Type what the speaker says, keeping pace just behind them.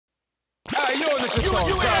Yeah,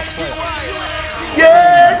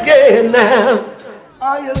 yeah, now.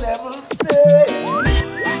 Are you level stay?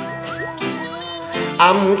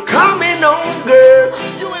 I'm coming home, girl.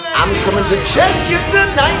 I'm coming to check you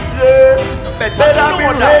tonight, girl. Better be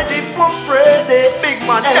ready for Friday. Big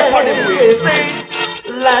man, say,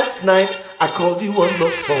 last night I called you on the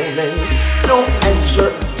phone and no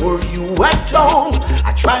answer. Were you at home?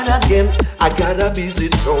 I tried again, I got a busy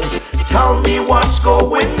tone. Tell me what's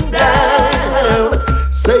going down.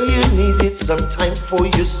 Say you needed some time for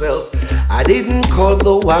yourself. I didn't call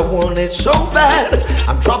though I wanted so bad.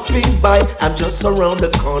 I'm dropping by, I'm just around the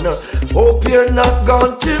corner. Hope you're not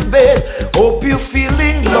gone to bed. Hope you're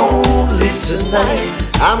feeling lonely tonight.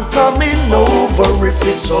 I'm coming over if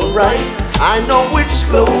it's alright. I know it's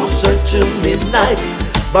closer to midnight,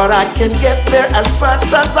 but I can get there as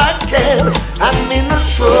fast as I can. I'm in a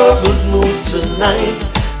troubled mood tonight,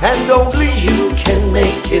 and only you can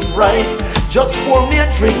make it right. Just pour me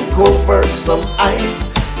a drink over some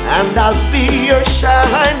ice, and I'll be your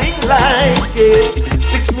shining light. Yeah.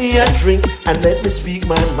 Fix me a drink and let me speak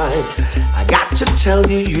my mind. I got to tell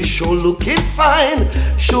you, you sure looking fine.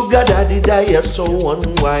 Sugar daddy, you're so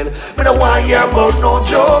unwind. But I want you about no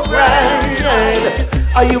joke right.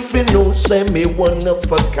 Are you feel no say me one of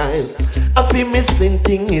a kind? I feel me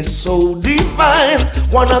thing is so divine.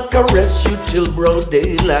 Wanna caress you till broad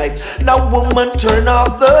daylight. Now woman, turn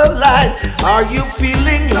off the light. Are you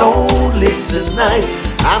feeling lonely tonight?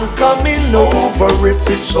 I'm coming over if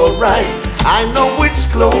it's alright. I know it's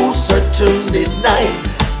closer to midnight,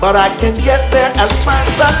 but I can get there as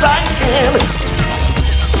fast as I can.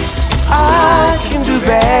 I can do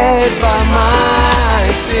bad by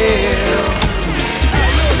myself.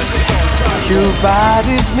 Your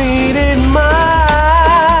body's needing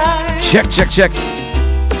mine. Check.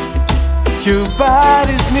 Your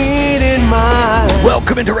body's needing mine.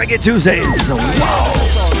 Welcome into Reggae Tuesdays. Wow.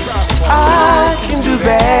 I can do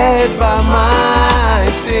bad by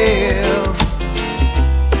myself.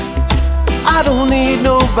 I don't need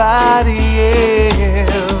nobody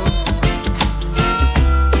else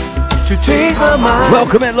to take my mind.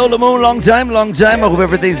 Welcome in, Lola Moon. Long time. I hope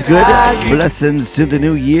everything's good. Blessings to the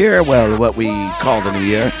new year. Well, what we call the new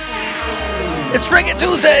year. It's Reggae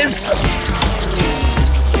Tuesdays.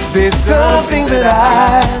 There's something that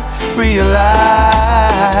I realize.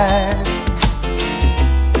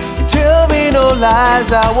 Tell me no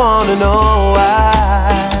lies, I wanna know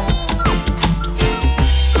why.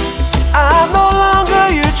 I'm no longer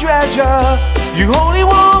your treasure. You only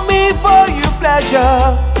want me for your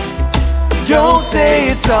pleasure. Don't say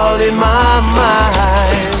it's all in my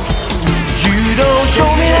mind. You don't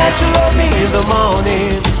show me that you love me in the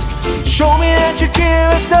morning. Show me that you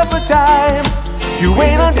care at supper time. You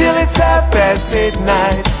wait until it's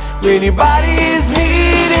midnight when your body is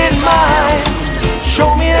needing mine.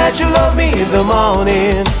 Show me that you love me in the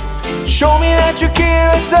morning. Show me that you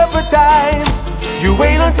care at supper time. You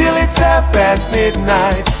wait until it's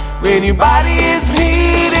midnight when your body is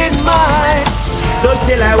needing mine. Don't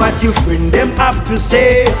tell her what your friend them have to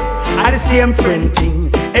say. I the same friend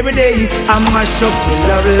thing. Every day I mash up with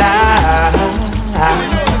love life.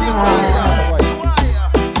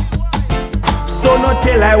 So no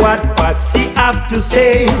tell her what Patsy have to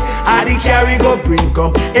say. I the carry go bring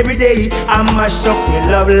come. Every day I mash up with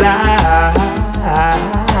love life.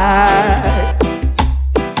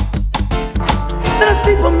 Then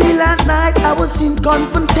sleep with me last night. I was in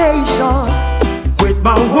confrontation with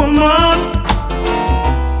my woman,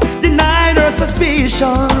 denying her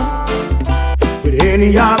suspicions with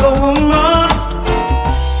any other woman.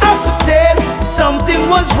 I could tell something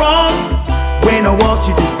was wrong when I walked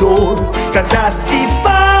through the door, 'cause I see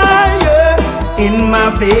fire in my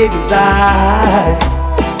baby's eyes.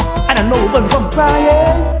 And I know when I'm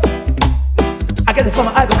crying, I get it from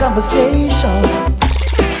our conversation.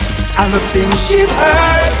 And the things she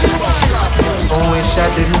heard, I wish I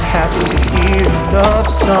didn't have to hear love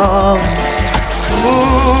song.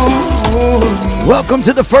 Ooh. Welcome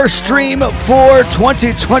to the first stream for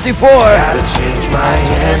 2024. Gotta change my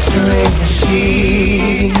answering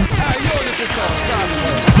machine.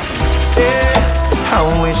 Yeah, I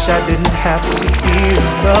wish I didn't have to hear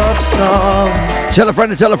love song. Tell a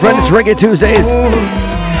friend, it's Reggae Tuesdays.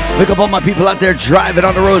 Look up all my people out there driving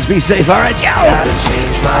on the roads. Be safe, alright, yo! Gotta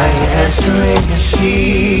change my answering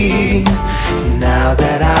machine now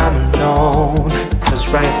that I'm alone. 'Cause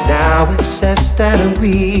right now it says that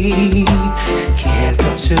we can't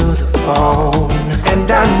come to the phone.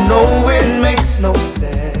 And I know it makes no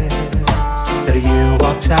sense that you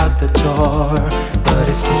walked out the door, but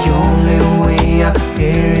it's the only way I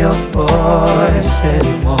hear your voice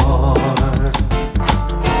anymore.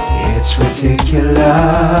 It's It's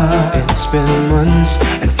ridiculous. It's been months,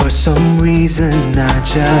 and for some reason I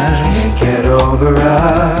just can't get over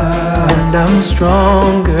us. And I'm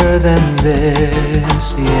stronger than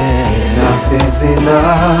this, yeah. Enough is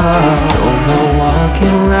enough. No more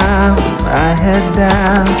walking around with my head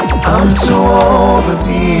down. I'm so over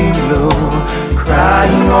being blue,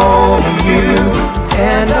 crying over you.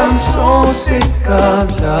 And I'm so sick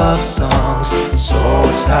of love songs, so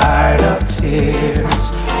tired of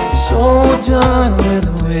tears, so done with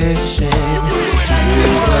wishing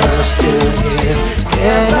you were still here.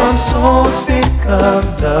 And I'm so sick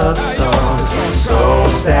of love songs, so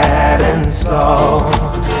sad and slow.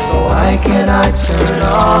 So why can't I turn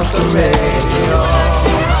off the radio?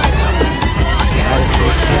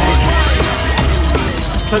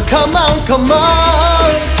 So come on, come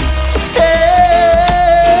on. Hey.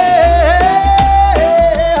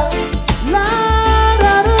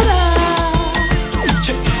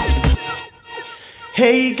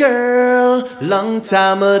 Hey girl, long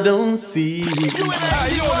time I don't see you.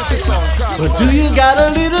 But do you got a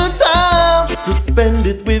little time to spend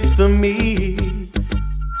it with me?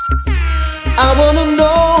 I wanna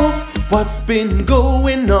know what's been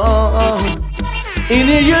going on in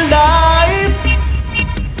your life.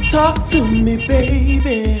 Talk to me,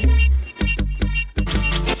 baby.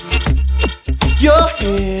 Your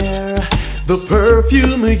hair, the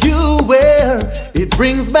perfume you wear, it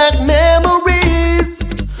brings back memories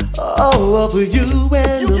of you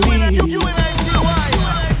and me.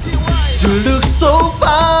 You look so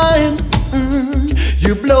fine,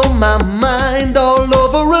 you blow my mind all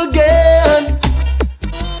over again.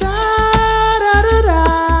 Da-da-da-da.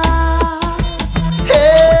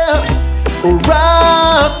 Yeah,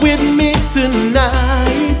 rock with me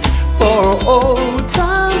tonight for old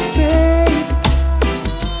time's sake.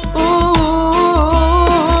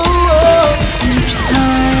 Each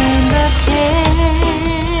time the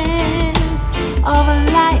kiss of a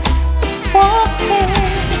life walks in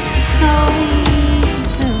so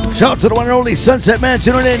easily. Shout out to the one and only Sunset Man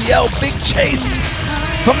tuning in. Yo, Big Chase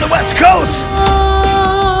from the West Coast.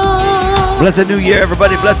 Blessed New Year,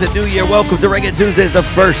 everybody. Blessed New Year. Welcome to Reggae Tuesdays, the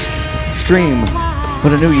first stream for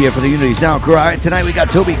the new year for the Unity Sound Crew. All right, tonight we got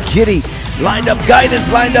Toby Kitty lined up, Guidance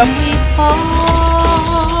lined up.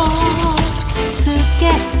 To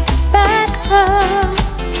get back up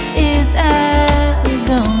is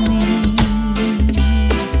agony,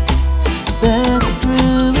 but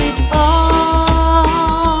through it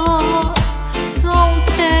all,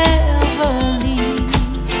 don't ever leave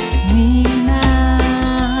me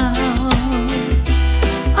now.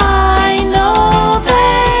 I know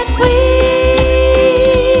that we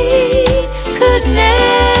could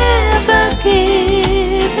never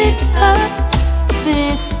give it up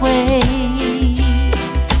this way.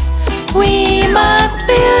 We must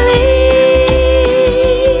believe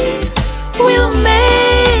we'll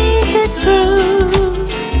make it through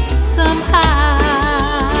somehow.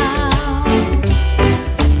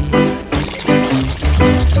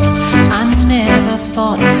 I never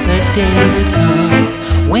thought the day would come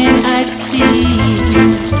when I'd see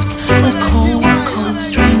a cold, cold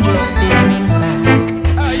stranger staring back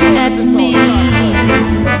at me.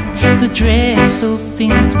 The dreadful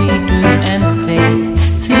things we do and say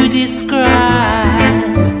to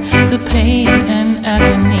describe the pain and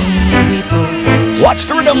agony we both Watch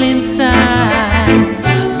the rhythm inside.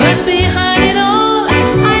 But behind it all,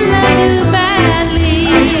 I love you badly.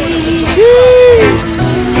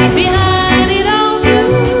 Behind it all, you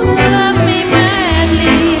love me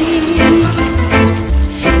madly.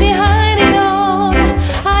 Behind it all,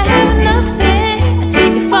 I have nothing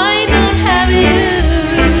if I don't have you.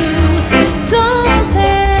 Don't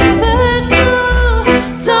ever go,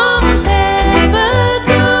 don't ever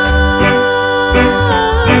go.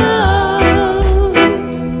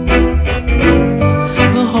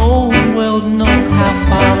 The whole world knows how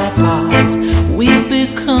far apart we've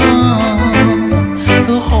become.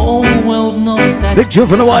 The whole world knows that. Big tune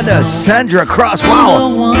from the one, Sandra Cross.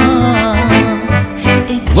 Wow.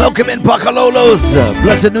 Welcome in, Pacalolos.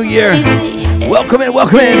 Blessed New Year. Welcome in,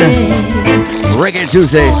 welcome in. Reggae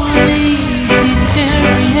Tuesday.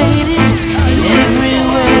 Deteriorated in every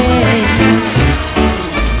way.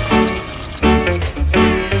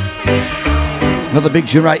 Another big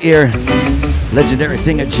tune right here. Legendary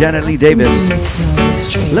singer Janet Lee Davis.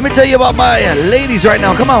 Let me tell you about my ladies right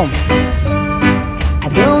now. Come on. I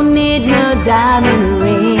don't need no diamond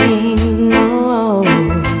rings, no.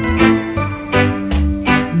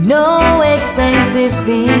 No expensive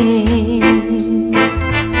things.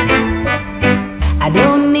 I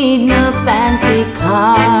don't need no fancy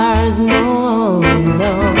cars, no,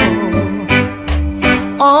 no.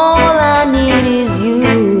 All I need is you.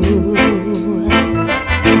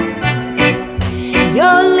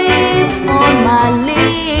 Your lips on my lips,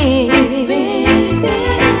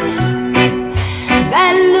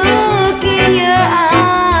 that look in your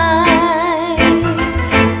eyes,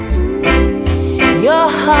 your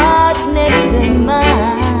heart next to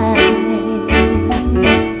mine,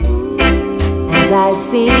 as I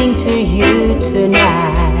sing to you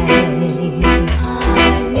tonight.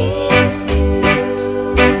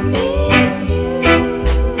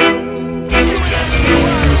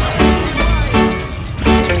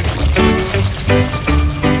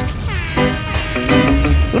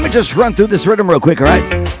 Just run through this rhythm real quick, all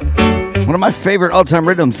right? One of my favorite all-time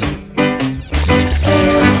rhythms.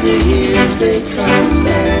 As the years they come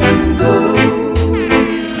and go,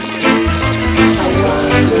 I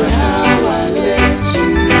wonder how I let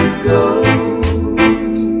you go.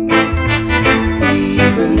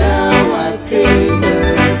 Even now I pay the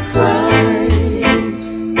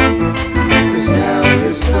price, 'cause now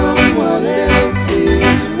you're someone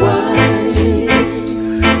else's wife.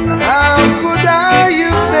 How could I?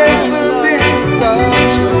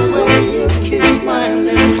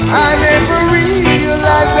 I never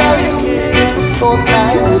realized how you thought I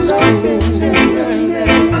was cool.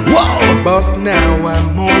 Whoa! But now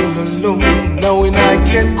I'm all alone, knowing I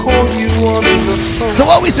can call you on the phone. So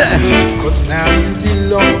what we say? 'Cause now you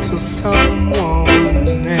belong to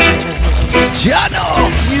someone else. Jano!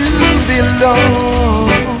 You belong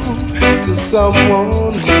to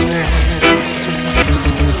someone else.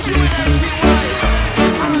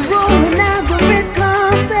 I'm rolling out the red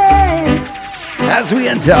carpet. As we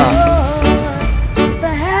enter. If I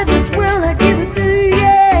had this world, I'd give it to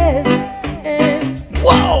you.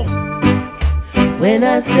 Whoa! When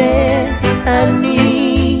I said I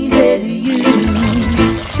needed you,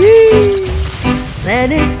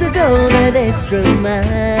 that is to go that extra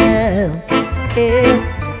mile. Yeah.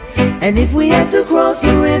 And if we have to cross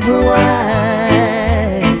the river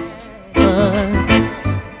wide,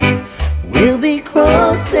 we'll be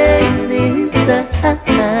crossing this time.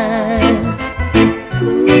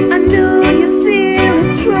 I know you're feeling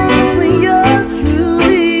strong for yours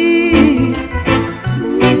truly.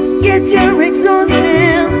 Get your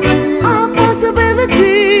exhausting all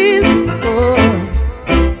possibilities. Oh,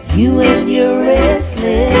 you and your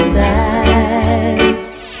restless eyes.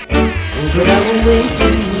 Oh, but I will wait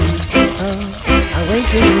for you. Oh, I'll wait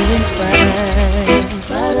for you in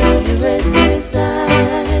spite of your restless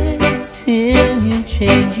eyes. Till you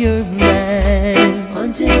change your mind.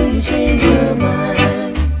 Until you change your mind.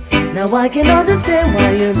 Now I can understand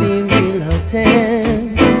why you're being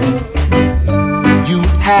reluctant. You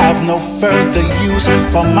have no further use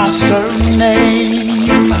for my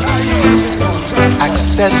surname.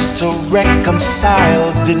 Access to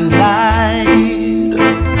reconcile denied.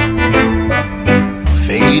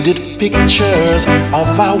 Faded pictures of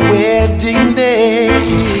our wedding day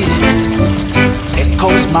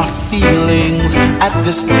echoes my feelings at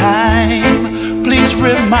this time. Please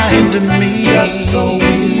remind me, Just so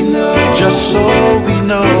we know, just so we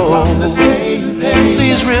know, we're on the same page.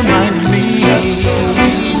 Please remind me, Just so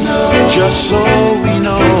we know, just so we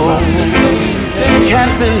know, we're on the same page.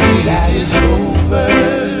 Can't believe that it's over.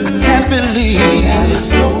 I can't believe that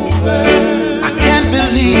it's over. I can't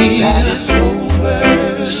believe that it's over.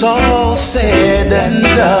 It's all said and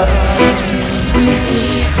done.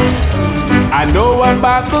 I know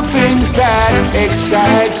about the things that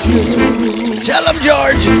excite you. Tell him,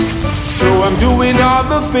 George. So I'm doing all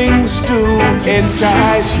the things to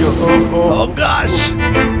entice you. Oh, gosh.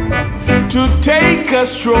 To take a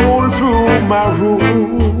stroll through my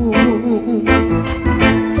room,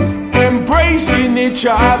 embracing each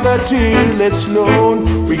other till it's known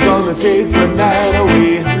we're gonna take the night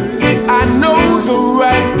away. I know the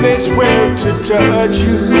right place where to touch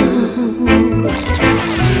you.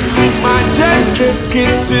 My gentle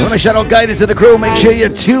kisses. I want to shout out guidance to the crew. Make sure you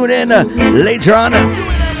tune in later on.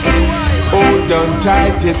 Hold on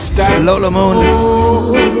tight, it's time. Lola Moon.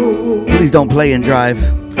 Please don't play and drive.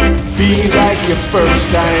 Feel like your first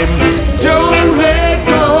time. Don't let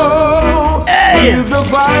go. Hey! Feel the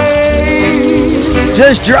vibe.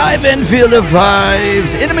 Just drive and feel the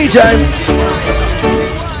vibes. In the meantime,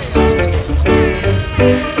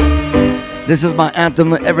 this is my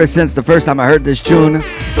anthem ever since the first time I heard this tune.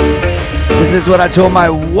 This is what I told my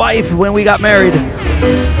wife when we got married.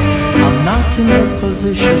 I'm not in a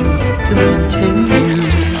position to maintain you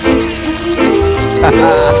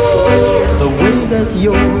the way that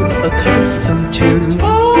you're accustomed to.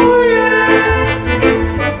 Oh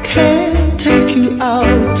yeah, can't take you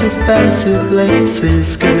out to fancy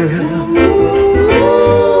places, girl.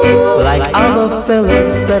 Well, like other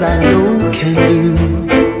fellas that I know can do.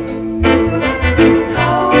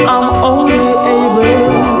 I'm only able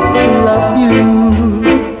to love you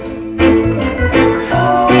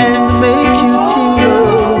and make you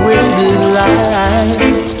tingle with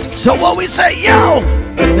delight. So what we say, yo?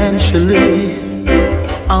 Financially,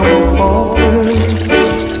 I'm alright.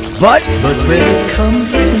 But when it comes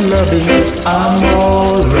to loving, I'm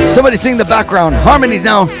alright. Somebody sing the background harmonies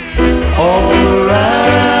now. Alright,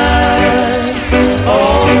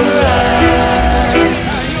 alright.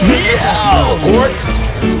 Yeah! Court,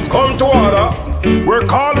 come to order. We're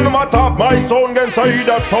calling the matter of my son against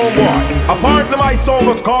that sound boy. Apparently my son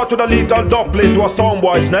was caught with a lethal doublet to a sound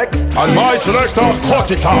boy's neck, and my selector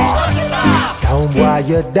cut it off. Sound boy,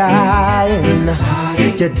 you're dying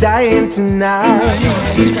tonight.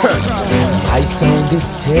 My sound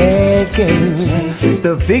is taking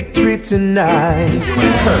the victory tonight.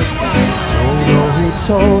 Don't know who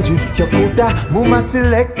told you you coulda move my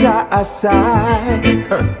selector aside.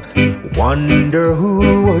 Wonder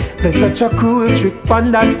who would play such a cruel trick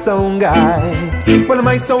on that sound guy. Well,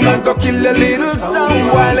 my sound I go kill a little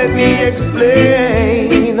sound boy. Let me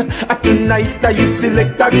explain. Tonight that you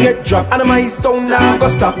selector get dropped, and my sound now go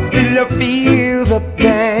stop till you feel the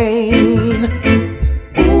pain.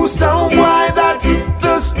 Ooh, sound boy, that's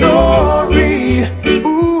the story.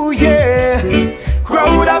 Ooh, yeah.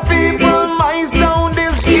 Crowd of people, my sound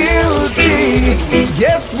is guilty.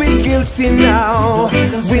 Yes, we guilty now.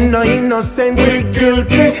 We no innocent, we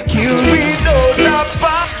guilty. Kill we don't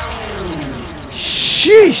stop.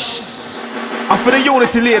 Sheesh. And for the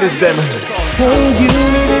unity ladies, them. Hey, you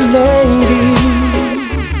little lady,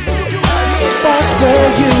 back where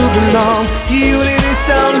you belong. You little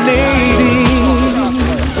sound lady.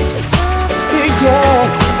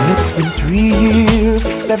 Yeah, it's been 3 years,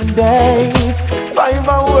 7 days, 5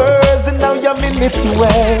 hours, and now you're minutes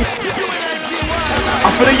away.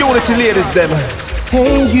 And for the unity ladies, them.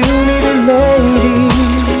 Hey, you little lady,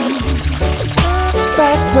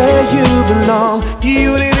 back where you belong.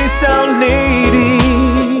 You little sound lady.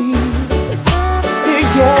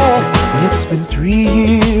 Yeah, it's been 3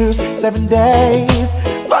 years, 7 days,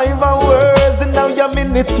 5 hours, and now you're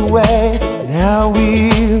minutes away. Now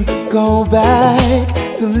we'll go back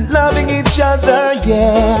to loving each other,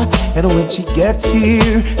 yeah. And when she gets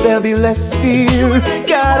here, there'll be less fear.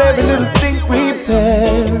 Got every little thing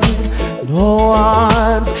prepared. No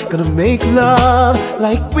one's gonna make love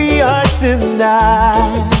like we are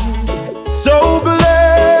tonight. So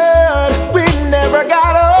glad we never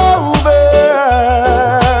got over,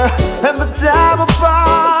 and the time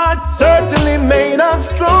apart certainly made us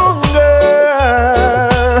stronger.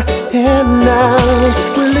 And now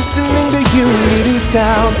we're listening to unity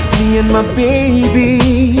sound, me and my baby,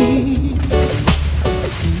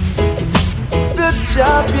 the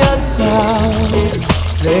champion sound.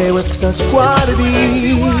 Play with such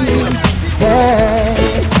quality, yeah.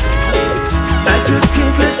 I just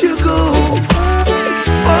can't let you go.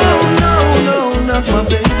 Oh no, no, not my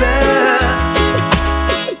baby.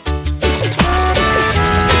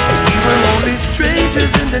 Even only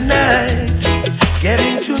strangers in the night,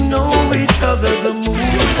 getting to know each other, the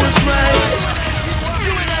mood was right.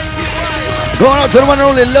 Going out to the one and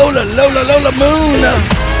only Lola Moon.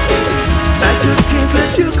 I just can't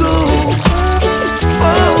let you go.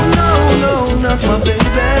 Oh no, no, not my baby.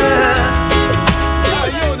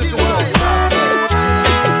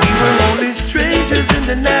 Even only strangers in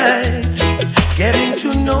the night, getting to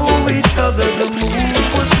know each other, the mood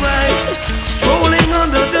was right. Strolling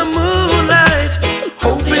under the moonlight,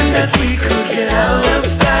 hoping that we could get out of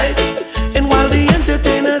sight. And while the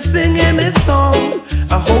entertainer's singing his song,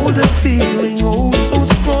 I hold a feeling oh so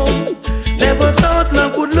strong. Never thought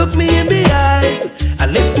love would look me in the eyes. I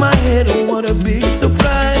lift my head, oh what a big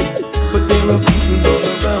surprise. But there are people all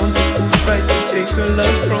around who try to take her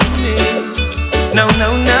love from me. Now,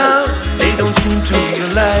 they don't seem to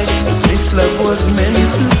realize this love was meant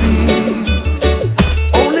to be.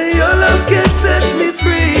 Only your love can set me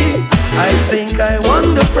free. I think I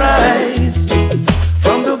won the prize.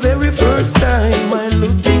 From the very first time I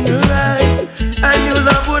looked in your eyes, I knew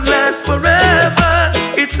love would last forever.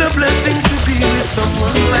 It's a blessing to be with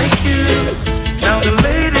someone like you. Now the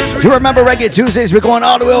ladies Do you remember Reggae Tuesdays? We're going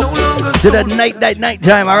all the way up to the night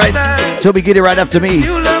time, all right? So we get it right after me.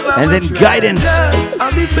 And then Guidance.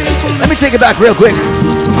 Let me take it back real quick.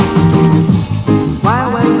 Why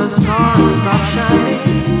when the stars stop shining,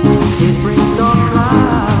 it brings dark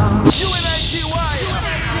clouds.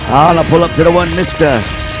 I'll pull up to the one, Mr.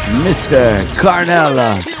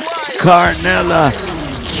 Carnella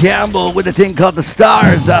Campbell with a thing called the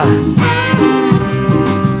Stars.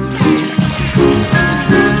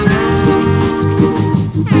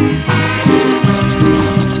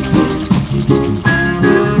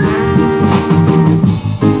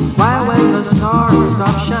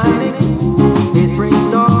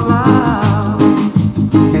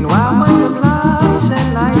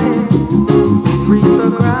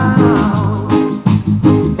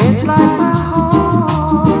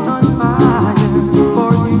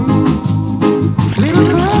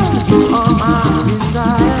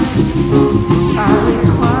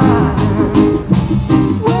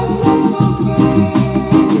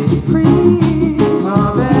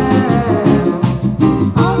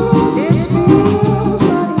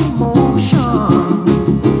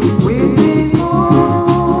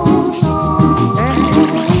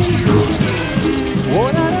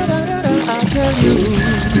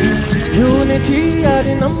 unity are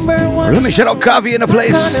the number one. Let me shout out Coffee in the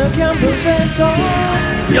place.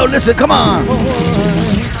 Yo, listen, come on.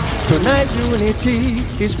 Tonight unity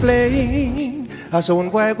is playing. A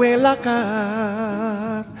sound boy will lock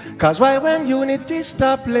up. Cause why when unity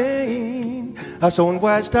stop playing, a sound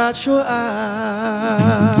boy start show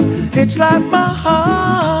up. It's like my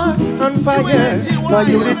heart on fire for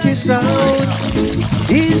unity sound.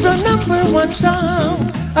 He's the number one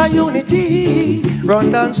sound. A unity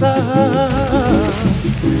run down sound.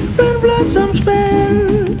 When blossom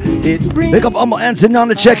spell, it brings. Pick up Humble Anson on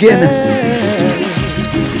the check-in.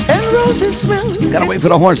 And roses smell. Gotta wait for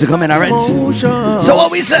the horns to come in, alright? So what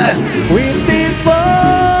we said? With devotion,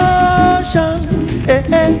 hey,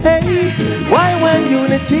 hey, hey. Why when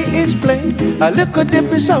unity is playing, a little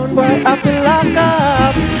dippy sound boy I feel like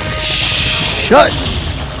up. Shush.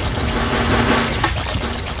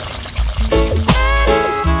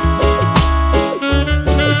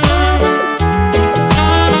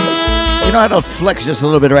 You know how to flex just a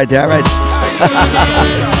little bit right there, right?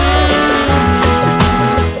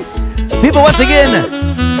 People, once again,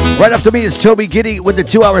 right after me is Toby Giddy with the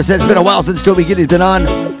 2 hour set. It's been a while since Toby Giddy's been on.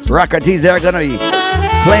 Rocker T's there, gonna be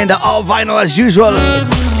playing the all vinyl as usual.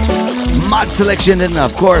 Mod selection, and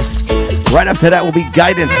of course, right after that will be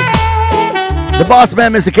Guidance. The boss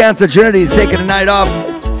man, Mr. Cancer Trinity, is taking the night off,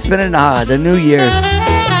 spending the New Year's,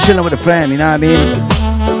 chilling with the fam, you know what I mean?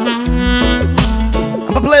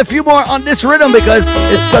 I'm gonna play a few more on this rhythm because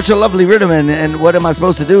it's such a lovely rhythm, and what am I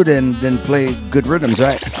supposed to do than play good rhythms,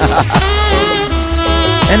 right?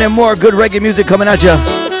 And then more good reggae music coming at you.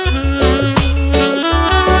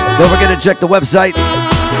 Don't forget to check the website.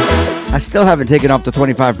 I still haven't taken off the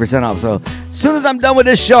 25% off, so as soon as I'm done with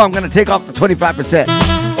this show, I'm gonna take off the 25%.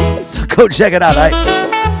 So go check it out, all right?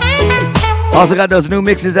 Also got those new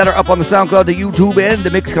mixes that are up on the SoundCloud, the YouTube, and the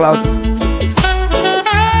Mixcloud.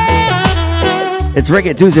 It's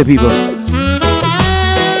Reggae Tuesday, people.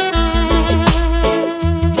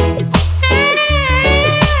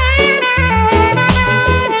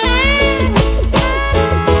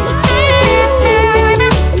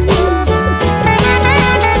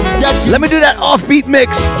 Let me do that offbeat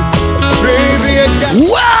mix.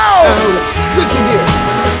 Wow! Look at here.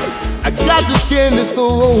 I got the skin that's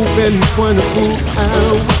still open 24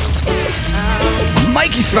 hours.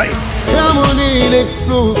 Mikey Spice. Come on in,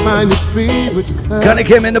 explore, find your favorite color. Gonna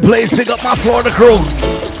come into place, pick up my Florida crew.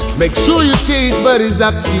 Make sure your taste buddies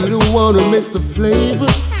up, you don't wanna miss the flavor.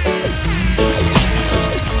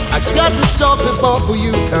 I got the chocolate bar for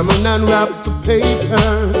you, come on and wrap the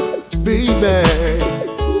paper, baby.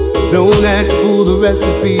 Don't ask for the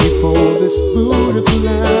recipe for this food of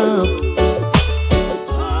love.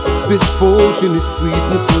 This potion is sweet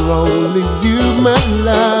for only you, my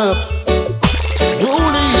love.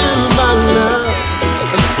 Only you, my love.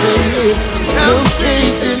 I'm saying, come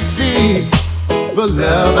taste and see. The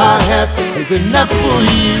love I have is enough for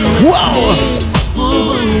you. Wow!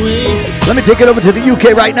 Let me take it over to the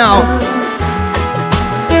UK right now.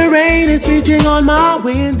 The rain is beating on my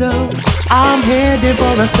window. I'm headed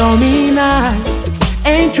for a stormy night.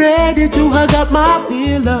 Ain't ready to hug up my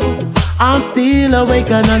pillow. I'm still awake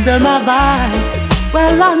and under my vibes.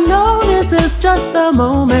 Well, I know this is just a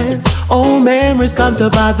moment. Old memories come to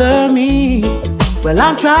bother me. Well,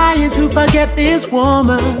 I'm trying to forget this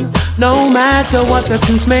woman, no matter what the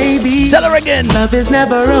truth may be. Tell her again. Love is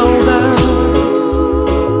never over.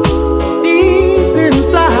 Deep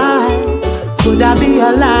inside, could I be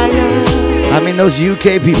a liar? I mean, those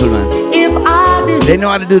UK people, man. If I did, they know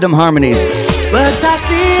how to do them harmonies. But I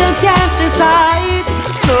still can't decide.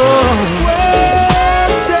 No.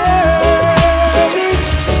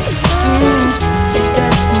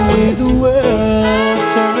 That's the way the world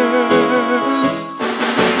turns.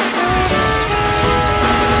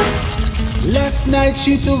 Last night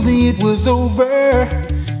she told me it was over.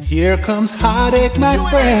 Here comes heartache, my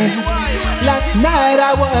friend. Last night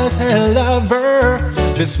I was her lover.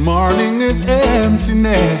 This morning is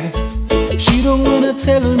emptiness. She don't wanna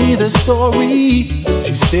tell me the story.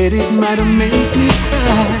 She said it might have made me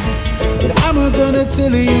cry, but I'm not gonna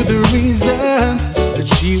tell you the reasons that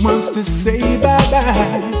she wants to say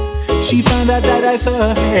bye-bye. She found out that I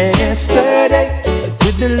saw her yesterday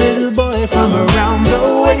with the little boy from around the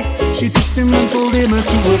way. She kissed him and told him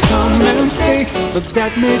to come and stay, but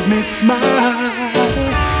that made me smile.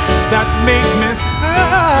 That made me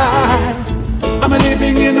smile. I'm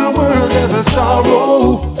living in a world of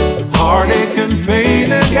sorrow, heartache and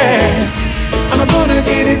pain again. I'm gonna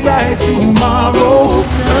get it right tomorrow.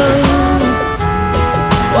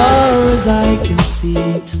 Far as I can see,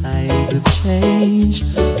 times have changed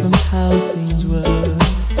from how things were.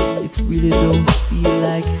 It really don't feel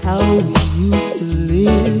like how we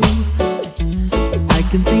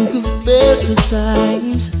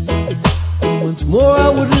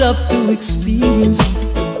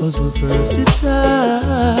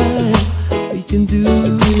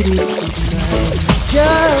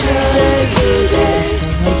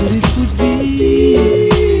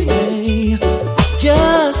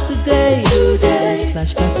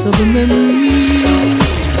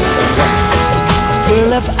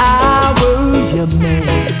Girl, if I were your man,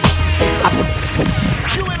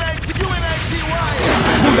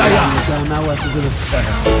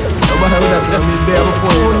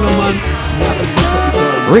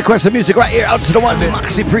 Request the music right here, out to the one,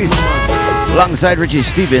 Maxi Priest, alongside Richie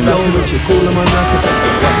Stevens. Yo!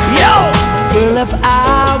 Girl, if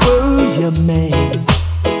I were your man,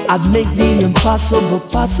 I'd make the impossible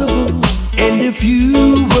possible. And if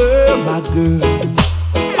you were my girl,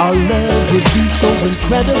 our love would be so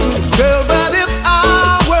incredible. Girl, but if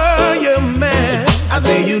I were your man, I'd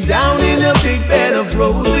lay you down in a big bed of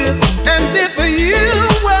roses. And if you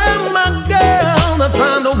were my girl, I'd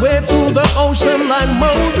find a way through the ocean like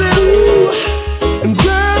Moses. Ooh. And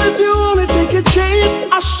girl, if you only take a chance,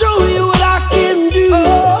 I'll show you what I can do.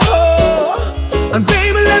 Oh. And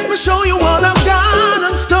baby, let me show you what I've got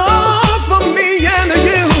in store for me and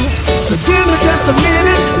you. So give me just a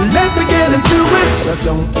minute, let me get into it. So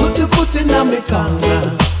don't put your foot in my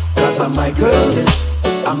corner, cause I'm my girl this,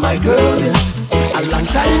 I'm my girl this. A long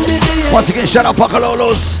time baby. Once again, shout out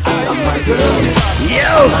Pacalolos. I'm my girl this, yo.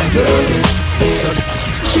 I'm my girl this. So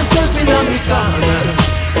she's stepping on me corner,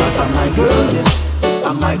 cause I'm my girl this,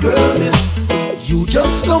 I'm my girl this. You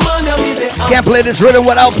just come on and me the can't play this rhythm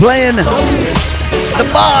without playing the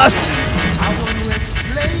boss. I want to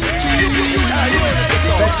explain to you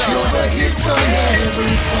that you're a hit on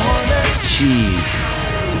every corner.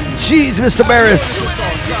 Jeez, Mr. Barris.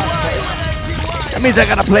 That means I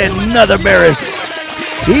gotta play another Barris.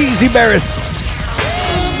 Easy Barris.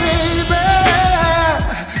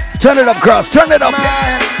 Turn it up, Cross. Turn it up.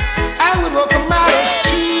 I would walk a mile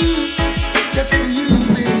too, just for you,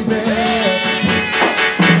 baby.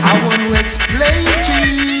 I want to explain to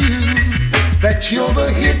you that you're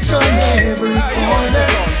the hit on every corner.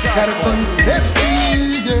 Gotta confess to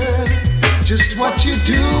you, girl, just what you're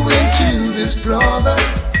doing to this brother.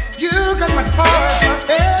 You got my heart, my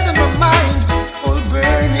head, and my mind all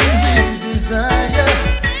burning with desire.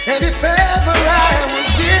 And if ever I was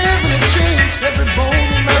given a chance, every bone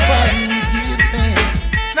in my body would give thanks.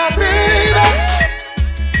 Now, baby,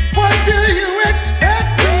 what do you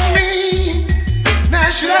expect from me?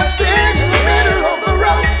 Now, should I stand in the middle of the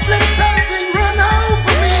road, let something run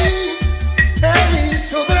over me? Hey,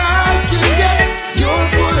 so that I can get your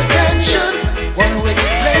full attention. Want to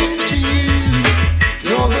explain to you,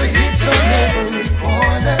 you're the hit on every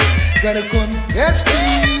corner. Gotta confess to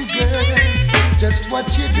you, girl, just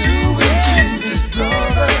what you're doing to this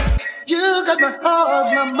brother. You got my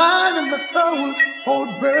heart, my mind, and my soul all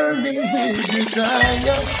burning with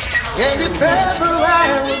desire. And if ever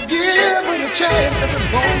I was given a chance, I could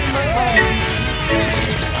hold my heart.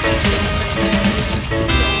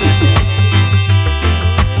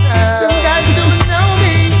 Some guys don't know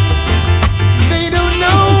me. They don't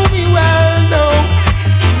know me well, no.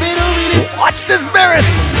 They don't really watch this, Barris.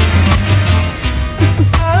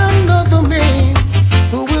 I'm not the man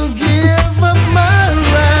who will give up my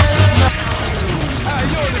rights now.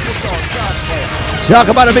 Talk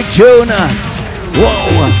about a big tune.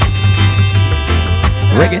 Whoa.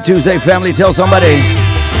 Reggae Tuesday, family, tell somebody.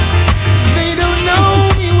 They don't know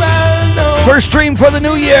me well, no. First stream for the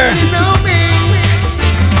new year. They know me.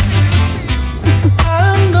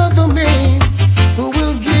 I'm not the man who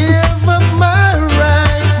will give up my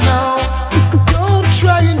rights now. Don't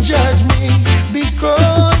try and judge me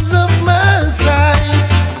because of my size.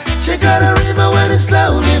 Check out a river when it's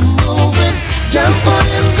slowly moving. Jump on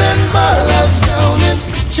it, then ball out down it.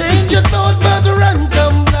 Change your thought, but run,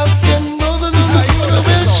 come bluffing. Brothers in the corner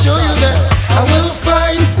will show you that I will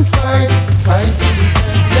fight.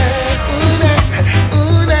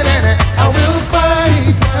 I will fight,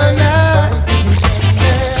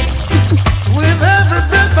 with every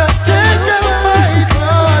breath I take, I'll fight,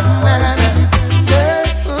 Lord.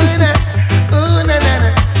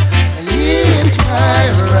 It's my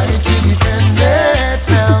right to defend it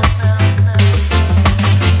now.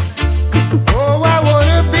 Oh, I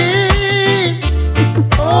wanna be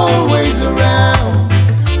always around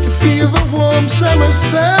to feel the warm summer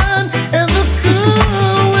sun and the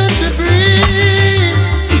cool winter breeze.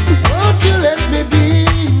 Won't you let me be,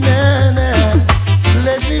 nah,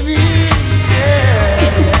 let me be,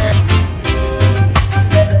 yeah.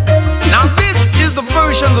 Now this is the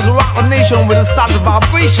version of the rock nation with a solid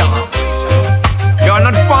vibration. You're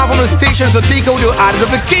not far from the station, so take out your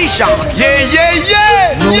identification.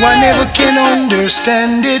 Yeah. No one ever can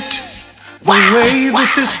understand it, the way the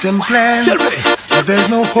system plans. There's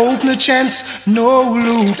no hope, no chance, no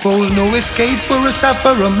loophole, no escape for a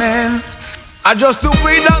sufferer man. I just the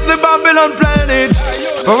way that the Babylon planet,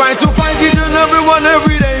 for right to fight each and everyone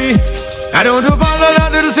every day. I don't follow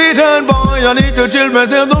that little Satan boy. I need the children,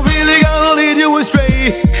 they're the really gonna lead you astray.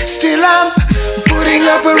 still I'm putting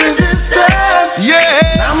up a resistance.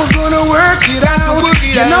 Yeah, I'm gonna work it out.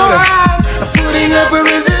 You know I'm putting up a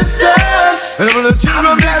resistance. I'm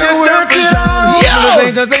gonna work it out.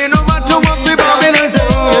 They say no matter what the Babylon say,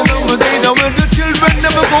 when the children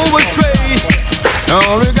never go astray.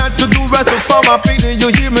 All we got to do is to form a pain. You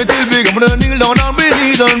hear me till big, I'm gonna kneel down on my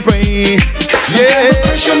knees and pray. Yeah, the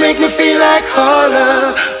pressure make me feel like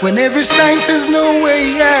holler when every sign says no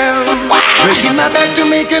way out. Breaking my back to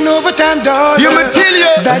make an overtime dollar. You me tell you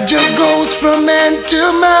that just goes from hand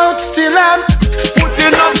to mouth. Still I'm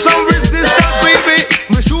putting up some resistance, baby.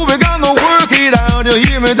 We sure we gonna work it out. You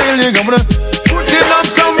hear me tell you, I'm gonna putting up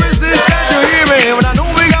some resistance. You hear me? But I know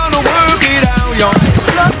we gonna work it out, yo.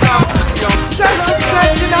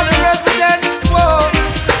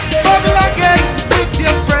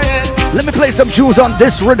 Let me play some tunes on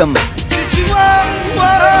this rhythm. Due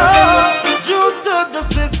to the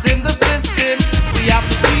system, we have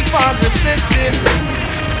to keep on resisting.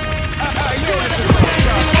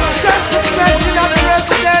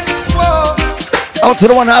 Out to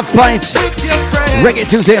the 1.5 pints. Reggae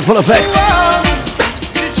Tuesday in full effect.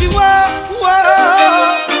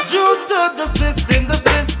 Due to the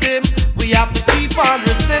system, we have to keep on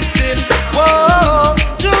resisting. Whoa,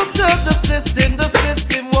 due to the system,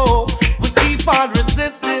 whoa, we keep on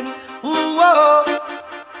resisting. Whoa,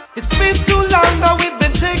 it's been too long now we've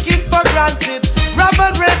been taken for granted. Rob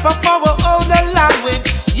and rape of our own language,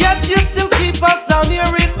 yet you still keep us down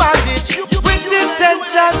here in bondage. With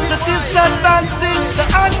intentions to disadvantage the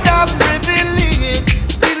underprivileged.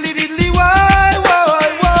 Still diddly why?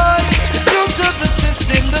 Due to the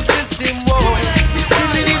system, whoa.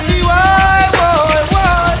 Still diddly why?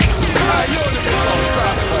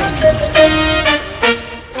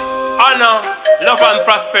 Honor, love and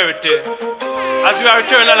prosperity, as we are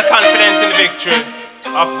eternally confident in the victory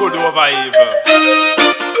of good over evil.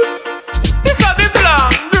 This is the plan,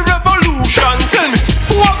 the revolution. Tell me,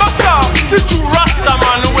 who ever stop the true Rasta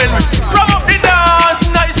man when we ram up the dance,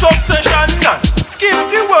 nice obsession, and give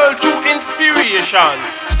the world true inspiration.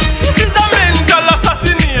 This is a mental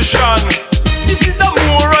assassination. This is a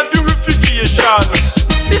moral purification.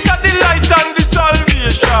 This is the light and the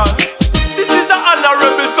salvation. This is an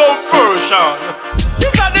honorable subversion.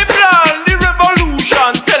 This is the plan, the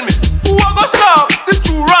revolution. Tell me, who are gonna stop the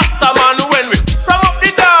true Rasta man when we ram up the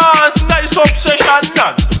dance, nice obsession,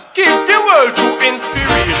 and give the world true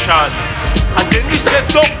inspiration. And then we set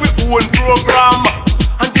up with own program,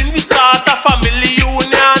 and then we start a family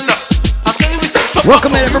union. I say we set up.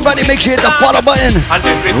 Welcome in everybody, make sure you hit the follow button. And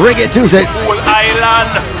then we Reggae Tuesday. whole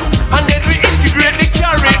island, and then we integrate the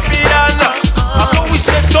Caribbean. And so we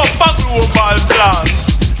set up a global plan.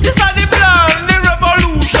 This is the plan, the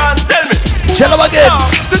revolution. Tell me, who Tell 'em again.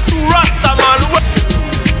 the true Rasta man?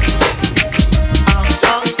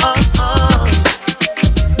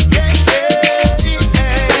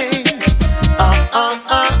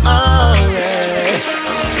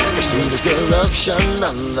 Let's do the corruption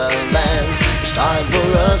on the land. It's time for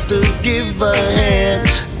us to give a hand.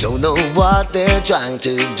 Don't know what they're trying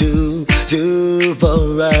to do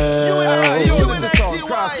for us.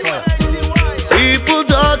 People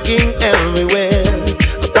talking everywhere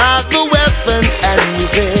about the weapons and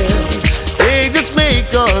nuclear. They just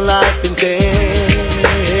make our life unfair.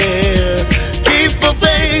 Keep the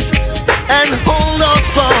faith and hold on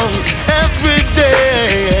strong every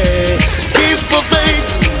day. Keep the faith,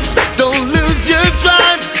 don't lose your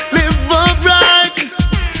stride, live upright.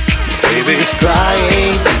 Babies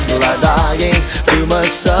crying, people are dying, too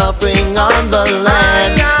much suffering on the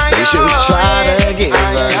land. We should try to give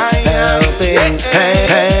a helping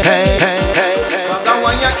hand.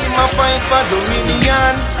 Bagawanya in my fight for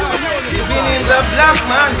dominion, living in the black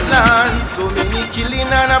man's land. So many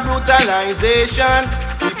killing and a brutalization,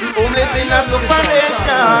 people homeless in a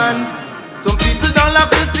separation. Some people don't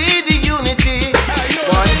love to see the unity,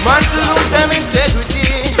 want man to lose them integrity.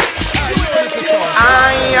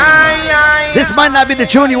 This might not be the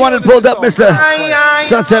tune you wanted pulled up, Mr.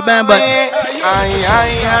 Sunset Man, but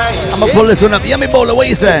I'm gonna pull this one up. Yummy Bowler, what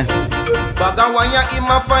you say? Bagawanya in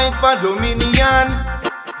my fight for dominion,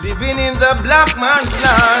 living in the black man's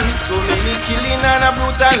land. So many killing and a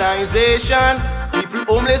brutalization, people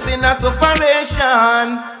homeless in a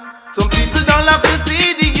separation. Some people don't love to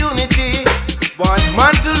see the unity, want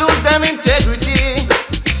man to lose them integrity.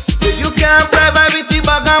 So you can't bribe with the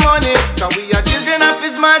bag of money, cause we are children of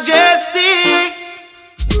His Majesty.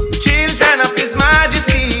 Children of His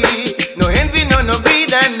Majesty. No envy, no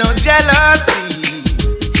greed and no jealousy.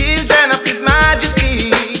 Children of His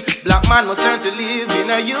Majesty. Black man must learn to live in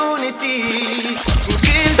a unity.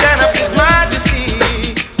 Children of His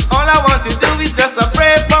Majesty. All I want to do is just a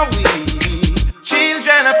pray for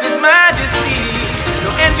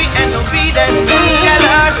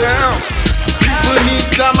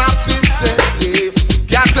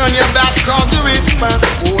wristband.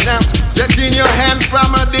 Oh now, touching your hand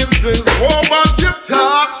from a distance. Oh, but your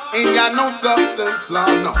touch ain't got no substance,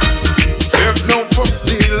 Lord, no. There's no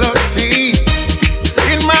facility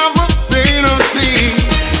in my vicinity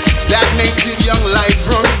that makes it young life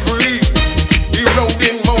run free,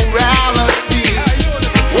 eroding morality.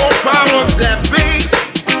 Oh, powers that be,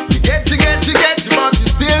 you get, but you're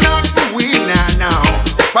still not for we now.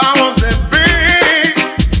 Powers that be,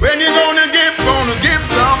 when you gonna give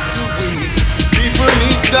some to we. People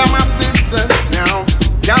need some assistance now.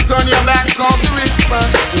 Can't turn your back on the wristband.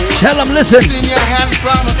 Tell them, listen.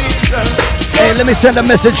 Hey, let me send a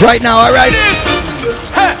message right now, alright?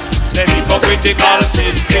 Hey, the hypocritical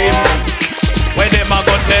system. When them a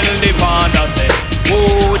go tell the father say,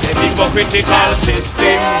 oh, the hypocritical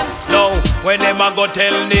system. No, when them a go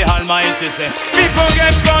tell the Almighty say, people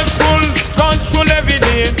get control every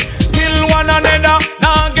day. Kill one another,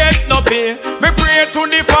 now get no pay. Me pray to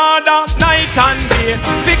the Father night and day.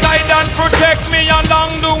 Fi guide and protect me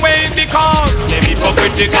along the way because the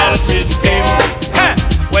hypocritical system. Hey,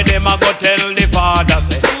 when them a go tell the Father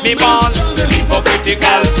say, me born the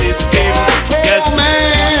hypocritical system. Yes,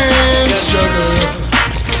 man, sugar.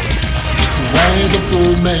 Why the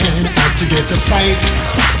poor man had to get a fight?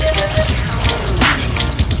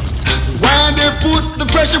 Why they put the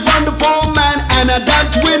pressure on the poor man and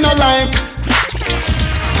that we no like?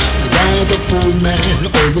 Why the poor man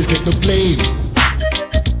always get the blame?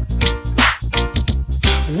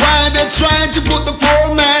 Why they trying to put the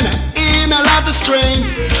poor man in a lot of strain?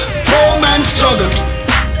 Poor man struggle.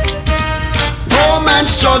 Poor man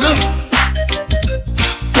struggle.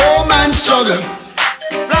 Poor man struggle.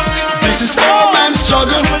 This is poor man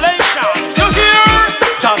struggle. You hear?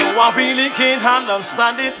 Just one really can't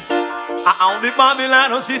understand it. I own the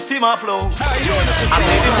Babylon system of flow. I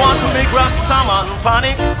say they want to make Rastaman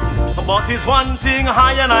panic, but it's one thing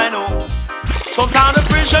high and I know. Sometimes the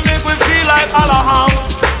pressure make we feel like Allah,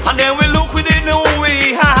 and then we look within the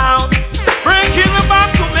way out. Breaking the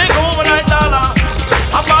back to make overnight dollar.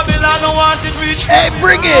 A Babylon don't want it reach. Hey,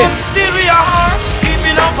 bring it! Still we are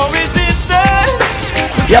keeping up for resistance.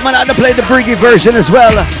 Yeah, man, I had to play the Briggy version as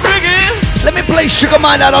well. Briggy. Let me play Sugar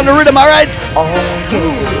Man out on the rhythm, alright? Oh,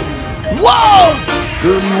 yeah. Whoa!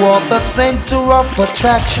 Girl, you are the center of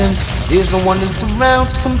attraction. There's no one else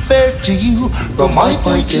around compared to you. From my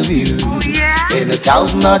point of view, and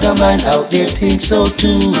 1,000 other men out there think so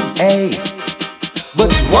too. Hey,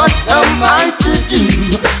 but what am I to do?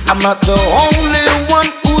 I'm not the only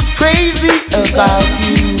one who's crazy about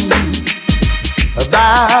you.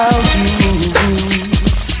 About you.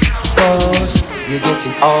 'Cause you're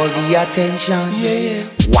getting all the attention. Yeah.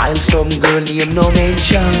 While some girl name no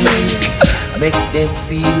mention. Yeah. Make them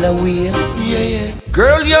feel away. Yeah.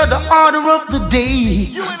 Girl, you're the order of the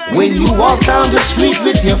day. When you walk down the street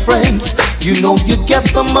with your friends, you know you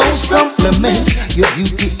get the most compliments. Your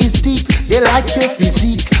beauty is deep, they like your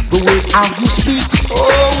physique. The way how you speak,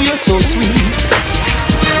 oh, you're so sweet.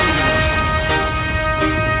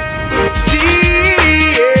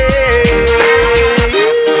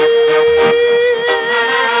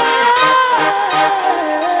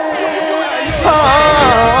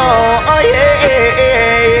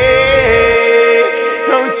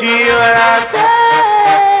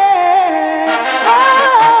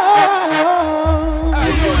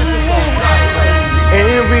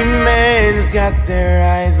 Got their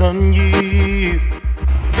eyes on you,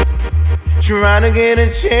 trying to get a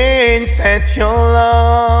chance at your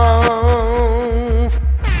love.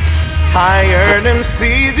 I heard them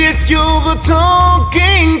say that you're the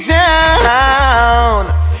talking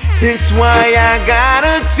town. It's why I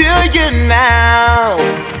gotta tell you now,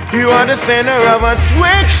 you are the center of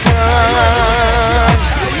attraction.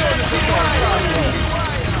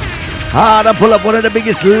 To pull up one of the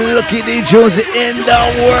biggest Lucky DJs in the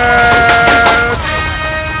world.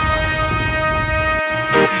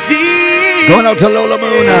 Going out to Lola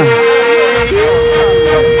Moon.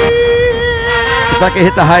 If I could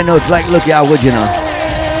hit the high notes like Lucky, I would, you know.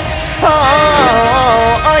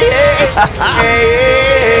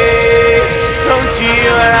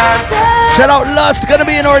 Shout out Lust, gonna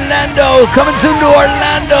be in Orlando. Coming soon to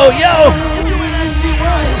Orlando, yo.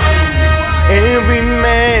 Every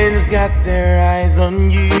man's got their eyes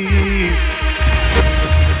on you,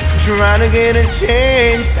 trying to get a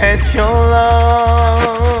chance at your love.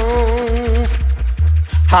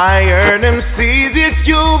 I heard them say that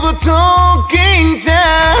you're the talking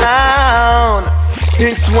town.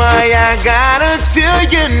 It's why I gotta tell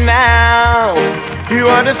you now, you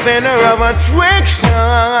are the center of attraction.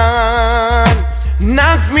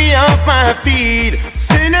 knocks me off my feet,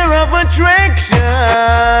 center of attraction,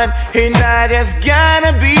 and I just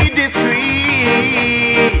gotta be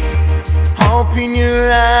discreet. Open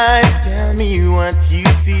your eyes, tell me what you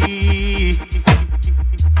see.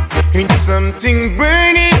 It's something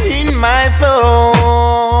burning in my soul.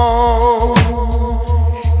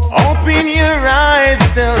 Open your eyes,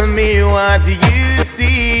 tell me what you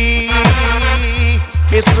see.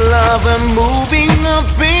 It's love moving up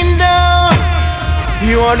and down.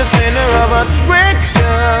 You are the center of attraction.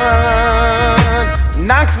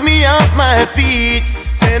 Knocks me off my feet,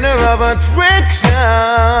 center of attraction.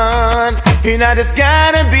 And I just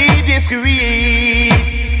gotta be discreet.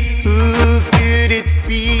 Who could it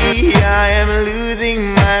be? I am losing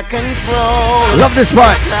my control. Love this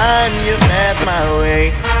part. Time you pass my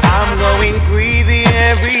way, I'm going crazy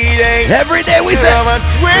every day. Every day we say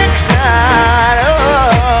attraction.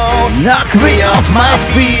 Oh, knock me off my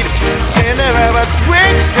feet. Center of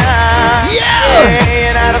attraction.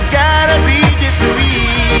 Yeah. And I've gotta be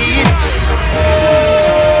discreet.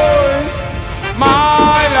 Oh,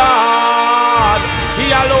 my Lord,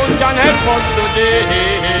 He alone can help us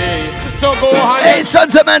today. So go ahead. Hey,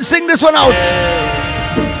 sons of man, sing this one out.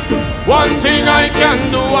 One thing I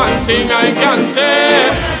can do, one thing I can say.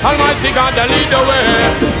 Almighty God, the lead the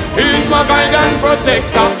way. He's my guide and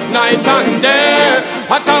protector, night and day.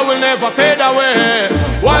 That I will never fade away.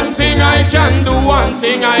 One thing I can do, one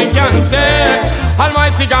thing I can say.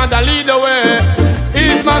 Almighty God, the lead the way.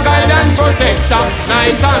 He's my guide and protector,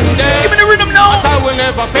 night and day. Give me the rhythm now. That I will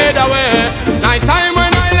never fade away. Night time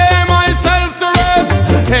when I lay myself to rest.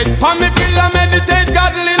 Head on me pillow, meditate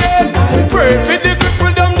godliness. Pray for the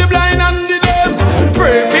crippled, dumb, the blind and the deaf.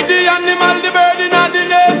 Pray for the animal, the bird in the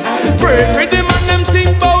nest. Pray for the man, them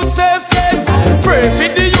think about safe sex. Pray for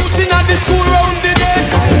the youth in the school round the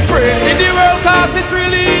decks. Pray for the world cause it's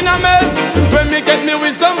really in a mess. When me get me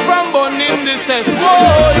wisdom from burning the cess.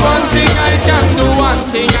 Whoa, one thing I can do, one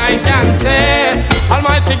thing I can say.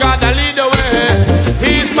 Almighty God, I lead the way.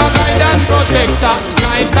 He's my guide and protector,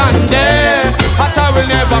 night and day. That I will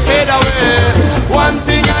never fade away. One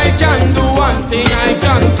thing I can do, one thing I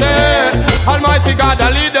can say. Almighty God, I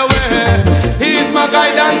lead the way. He's my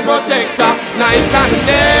guide and protector, night and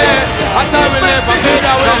day. That I will never fade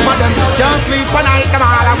away. Some of them can't sleep at night, them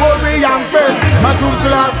all a worry and fret. My true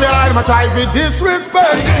Selassie, I'm a try with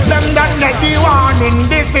disrespect. Them that get the warning,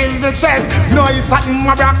 this is the check. Noise at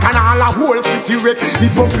my back and all a whole city wreck.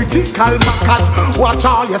 Hypocritical mackers, watch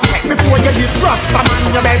all you spec. Before you this Rasta man,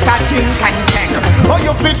 you better think and check. Oh,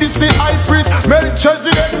 you fit this the high priest,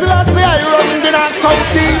 Melchizedek Selassie, I run the north,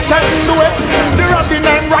 south, east and west. The Robin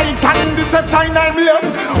I'm right and the Septine I'm left.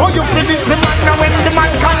 Oh, you fit this the man, and when the man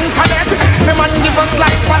can connect, the man give us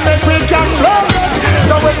life and then we can love it.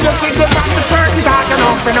 So when you see the back, the church is talking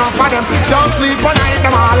enough for them. Don't sleep on night,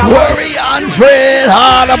 them all away. Worry and Fred,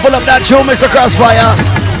 hard and pull up that show, Mr. Crossfire.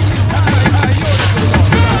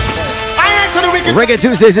 Reggae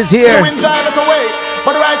Tuesdays is here.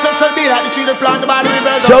 But the righteous shall be like the tree that plant the body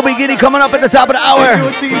rivers. Joby Giddy coming up at the top of the hour.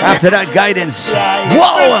 After that, guidance.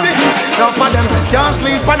 Whoa! Now for them can't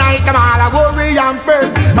sleep at night, them all a worry and fret.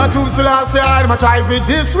 I choose to say I'm a try for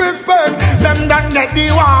disrespect. Them done get the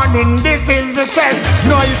warning, this is the check.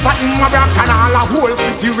 Noise at my back and all a whole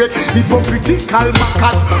city wreck. Hypocritical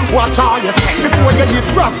mackers, watch all you spec. Before you this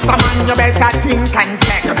Rasta man, you better think and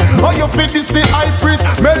check. Oh, you fit this the high priest,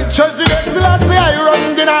 Melchizedek Selassie, I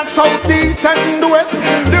run the north, south, east and west.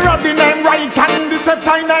 The Robin I'm right and the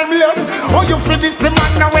Septine I'm left. Oh, you feel this the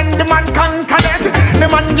man, and when the man can connect, the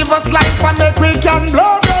man give us life and make we can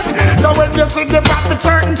blow it. So when you see the prophet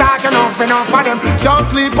certain talk enough for them, don't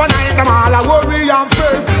sleep at night, them all a worry and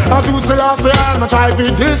fret. As you say, I'm a try to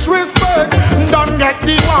disrespect. Don't get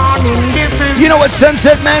the warning, this is... You know what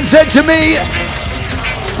Sunset Man said to me?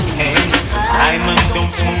 Hey, Diamond don't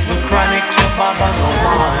smoke the chronic to Baba no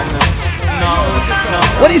one. No.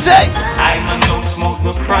 What do you say? Diamond don't smoke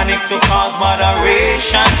the chronic to cause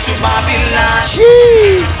moderation to Babylon.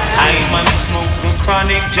 Gee. Diamond smoke the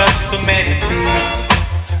chronic just to meditate.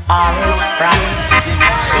 Alright.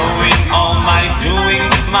 So in all my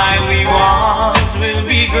doings, my rewards will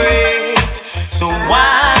be great. So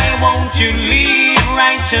why won't you leave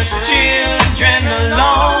righteous children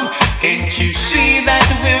alone? Can't you see that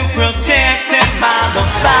we're protected by the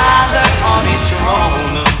Father on His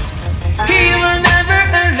throne? He will never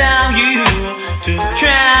allow you to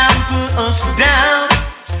trample us down.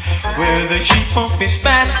 We're the sheep of His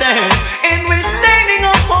pasture, and we're standing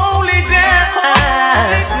on holy ground.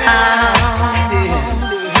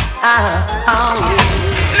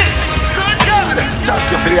 Listen, good God.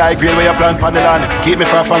 Thank you for the high grade where you plant on the land. Keep me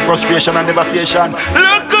far from frustration and devastation.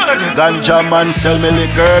 Look good. Ganja man sell me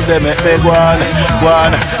liquor, they make me go on.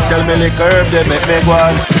 Sell me liquor, they make me go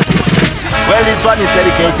on. Well, this one is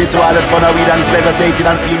dedicated to all that's born a weed and is levitated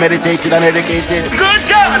and feel meditated and educated. Good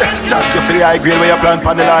God! Thank you for the high grade where you plant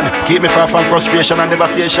on the land. Keep me far from frustration and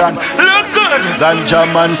devastation. Look good! Ganja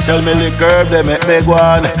man sell me liquor, they make me go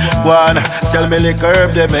on. Sell me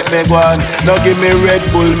liquor, they make me go on. No give me Red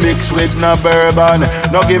Bull mixed with no bourbon.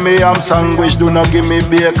 No give me ham sandwich, do not give me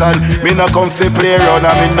bacon. Me no come fi play around,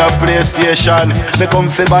 I'm in a PlayStation. Me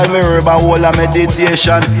come fi buy me herb and whole a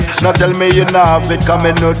meditation. No tell me you not have it, come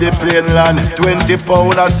me know the plain land. 20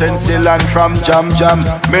 pound a sensi land from Jam.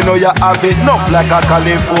 Me know you have it enough like a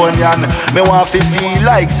Californian. Me want fi feel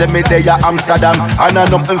like say me there ya Amsterdam. And I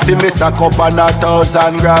nothing fi miss a cup and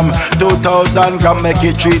 1,000 gram. 2,000 gram make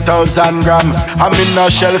it 3,000 gram. I'm in a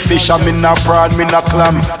shellfish, I'm in a prawn, me a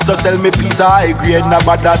clam. So sell me piece of high grade, na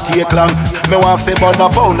bad that take long. Me want fi burn a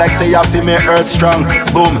pound like say you fi me earth strong.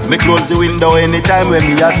 Boom, me close the window anytime when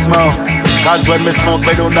me a smoke. Cause when me smoke,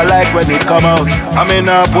 me don't like when it come out. I mean,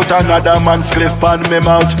 put another man's cliff on me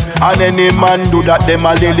mouth. And any man do that, them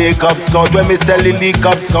a lily cup scout. When me sell lily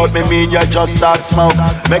cup scout, me mean you just start smoke.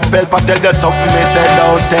 Make Pelpa tell you something, me say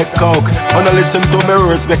don't take coke. And listen to me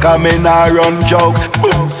words, because me nah run joke.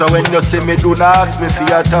 Boom. So when you see me, do not ask me for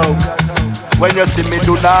your talk. When you see me,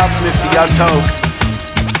 do not ask me for your talk.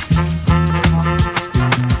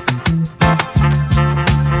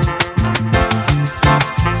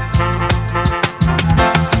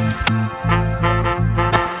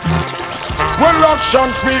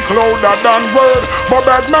 Action speak louder than word, but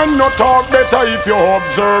bad men no talk better if you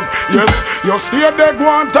observe. Yes, you stay there, go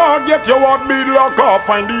and target your what be lock off.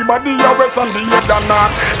 Find the body, your west and the head and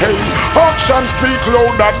not. Hey, action speak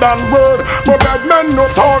louder than word, but bad men no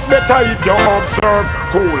talk better if you observe.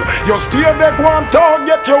 Cool, you stay there, go and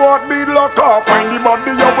target your what be lock off. Find the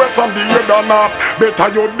body, your west and the head and not. Better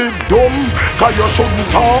you dig dumb, cause you shouldn't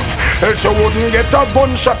talk. Else you wouldn't get a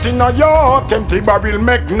gunshot in a heart. Empty barrel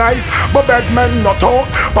make nice, but bad men no talk.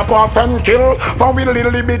 Pop off and kill, for we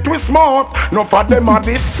little bit we smart. No for them are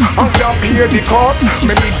this, and can't pay the cost.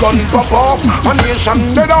 Maybe gun pop off, and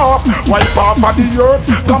nation dead off. Wipe off of the earth,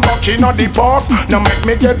 come back in the past. Now make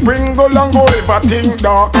me get bringle and go everything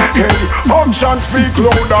dark. Hey, action speak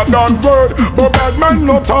louder than word, but bad men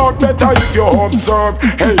no talk better if you observe.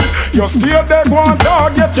 Hey, you stay there, go and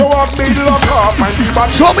target you up, be lock off, and the bad.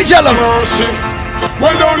 Show me jello. Mercy.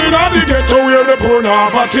 Well down in the ghetto where the poor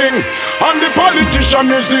have a thing, and the politician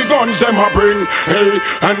is the guns them a bring. Hey,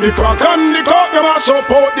 and the crack and the cock them a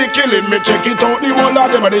support the killing. Me check it out, the whole of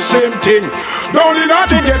them are the same thing. Down in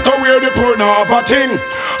the ghetto where the poor have a thing,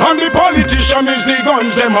 and the politician is the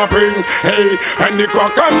guns them a bring. Hey, and the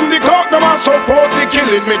crack and the cock them a support the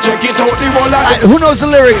killing. Me check it out, the whole of them. Who knows the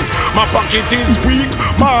lyrics? My pocket is weak,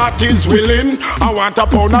 my heart is willing. I want a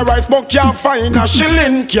pound of rice but can't find a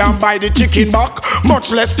shilling. Can't buy the chicken back,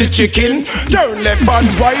 much less the chicken. Turn left and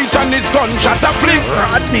right and his gunshot a flick.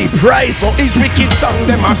 Rodney Price. But his wicked song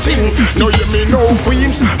them a sing. No hear me no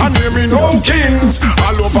queens and hear me no kings.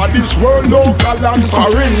 All over this world, local and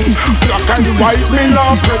foreign. Black and white, me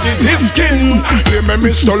not prejudice skin. Hear me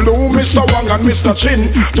Mr. Lou, Mr. Wang and Mr.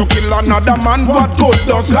 Chin. To kill another man, what good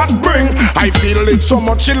does that bring? I feel it so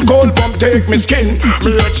much, chill cold bump take me skin.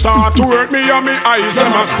 Me head start to hurt me and me eyes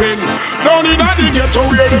them a spin. Down in the ghetto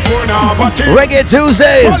where the poor now have a thing. Reggae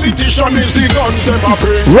Tuesdays. Politician is the guns them a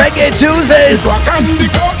bring. Reggae Tuesdays.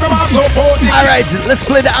 Alright, let's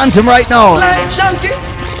play the anthem right now. Like Shanky,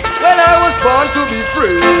 when I was born to be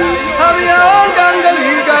free. I'm your old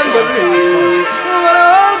gangali. I'm your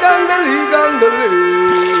old gangali.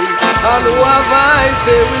 And who have eyes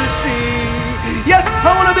they will see. Yes,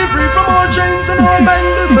 I wanna be free from all chains and all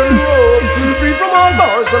bangles and rope. Free from all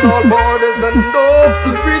bars and all borders and dope.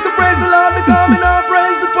 Free to praise the Lord because me not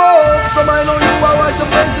praise the Pope. Some I know you are wash your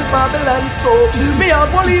face with Babylon soap. Me have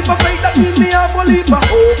one leap of faith, that means me have one leap of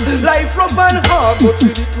hope. Life rough and hard, but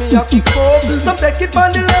with it me have to cope. Some take it on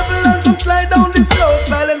the level and some slide down the slope.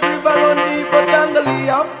 Silent river run deep, but gangali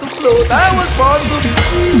have to float. I was born to be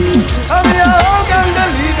free. I'm your old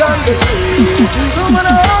gangali. I'm an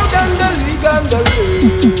old gangali.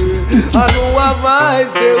 And who have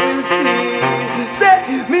eyes they will see.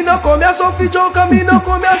 Say, me no come here so fi joke and me no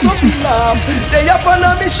come here so fi laugh. They up on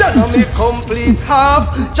a mission and me complete half.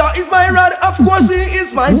 Jah is my rod, of course he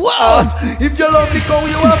is my staff. If you love the cow,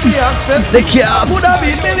 you have to accept the calf. Would have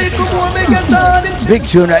been me little more me get down in big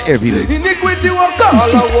tune right here, people. Iniquity will call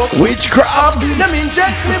a walk witchcraft. Them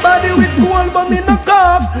inject me body with gold but me no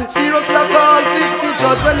cough. Serious like all 50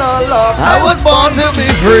 judge when I laugh. I was born to be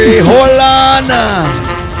free. Hold on.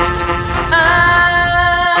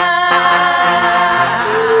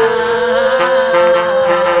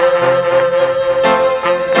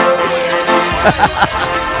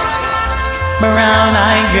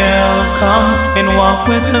 come and walk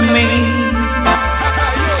with me.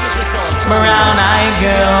 Brown-eyed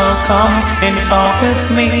girl, come and talk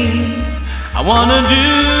with me. I wanna do.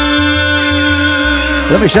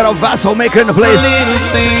 Let me shout out Vassal Maker in the place. Little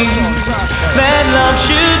things that love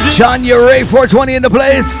should do. John Uray 420 in the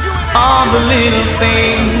place. All the little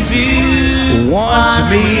things you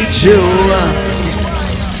want me to.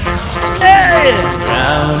 Hey!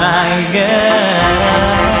 Brown-eyed girl.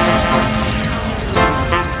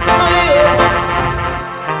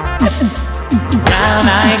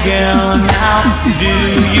 Brown-eyed girl, now do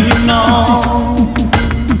you know?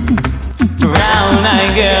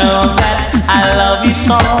 Brown-eyed girl, that I love you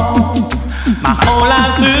so. My whole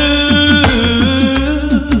life through,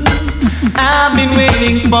 I've been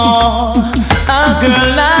waiting for a girl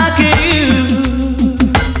like you,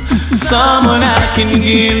 someone I can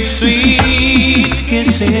give sweet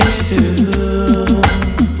kisses to.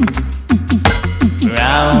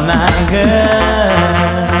 Brown-eyed girl.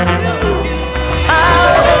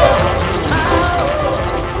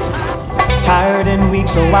 Tired and weak,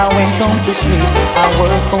 so I went home to sleep. I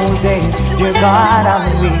work all day, dear God, I'm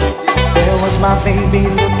weak. There was my baby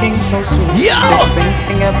looking so sweet. Just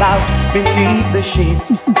thinking about beneath the sheets,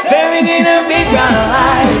 buried in a big brown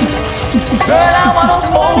light. Girl, I wanna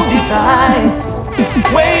hold you tight,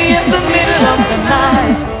 way in the middle of the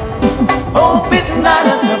night. Hope it's not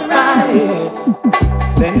a surprise.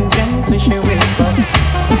 Then gently she whispered,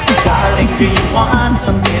 darling, do you want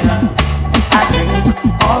some dinner? I drink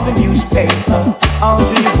all the newspaper. Or do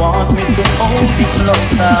you want me to hold you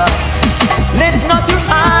closer? Let not your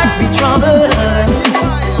eyes be troubled.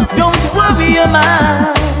 Don't worry your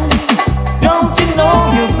mind. Don't you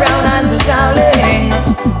know your brown eyes are darling?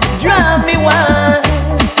 Drive me wild.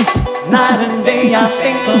 Night and day I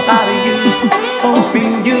think about you,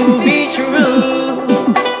 hoping you'll be true.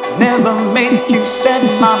 Never make you sad,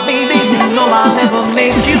 my baby. You know I'll never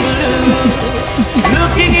make you blue.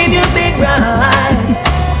 Looking in your big brown eyes,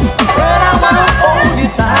 girl, I wanna hold you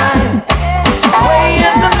tight, way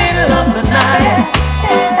in the middle of the night.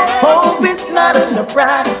 Hope it's not a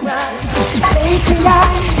surprise. Lately I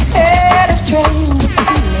had a strange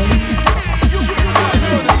feeling.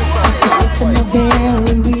 It's a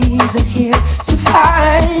very reason here to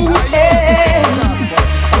find it.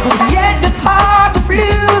 But yet the thought of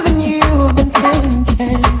losing you've been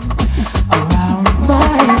thinking around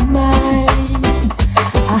my mind.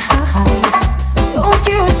 Don't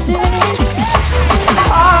you see?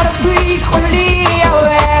 Heart of frequently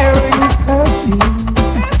wearing perfume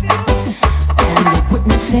and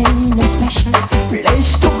witnessing a special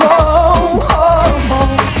place to go.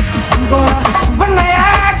 When I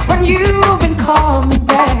ask when you've been coming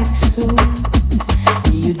back soon,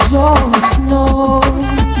 you don't know,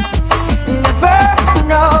 never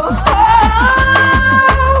know.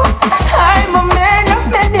 I'm a man of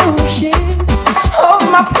many wishes, of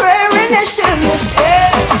my premonition is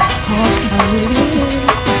dead.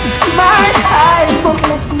 My eyes won't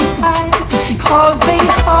let me hide, 'cause they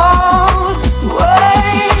always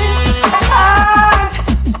start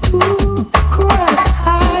to cry.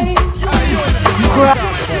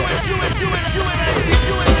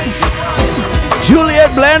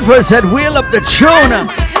 Juliet Blandford said, wheel up the tune.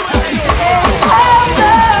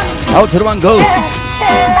 Out to the one ghost.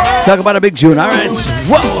 Talk about a big tune, alright?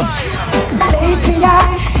 Whoa! Lately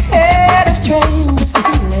I had a strange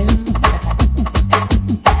feeling.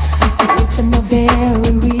 It's a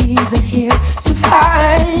very reason here to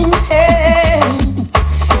find it.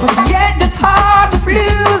 But yet the thought of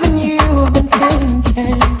losing you've been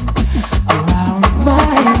thinking around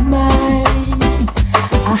my mind.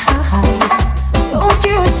 Don't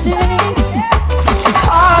you see?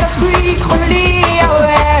 Heart of frequently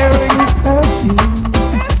wearing perfume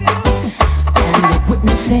and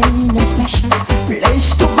witnessing a special place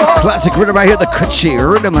to go. Classic rhythm right here, the Kutchi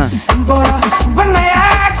rhythm. But when I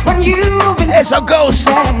ask when you've been It's a ghost.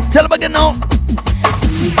 Tell him again now.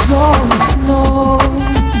 you don't know,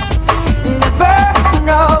 never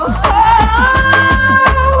know.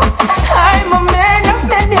 I'm a man of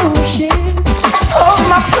many wishes. Oh,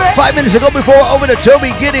 my friend. 5 minutes ago before over to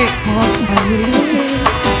Toby Giddy.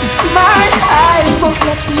 My eyes won't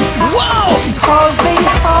let me hide. Whoa! 'Cause they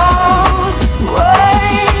always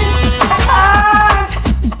start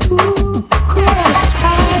to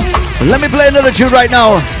cry. Let me play another tune right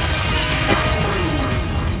now.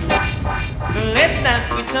 Let's not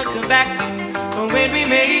we talk back when we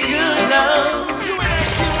made good love.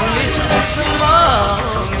 Listen to some more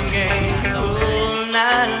game all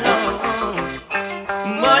night long.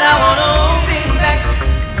 But I wanna hold it back,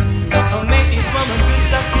 make this woman feel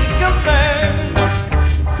something confirmed.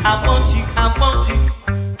 I want you,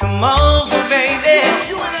 come come over, baby.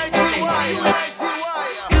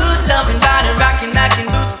 Good loving, body rocking, knocking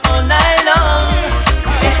boots all night long.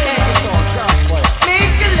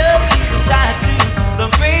 Make your love to the tight to the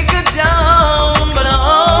break of dawn. But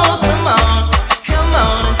oh, come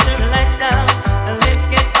on and turn the lights down and let's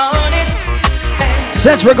get on it.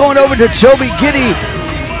 Since we're going over to Toby Giddy,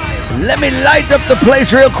 let me light up the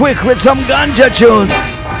place real quick with some ganja tunes.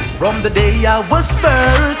 From the day I was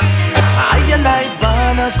birthed, I and I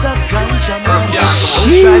born as a ganja man.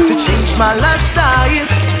 Don't try to change my lifestyle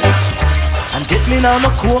and get me on a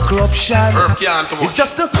co-corruption. It's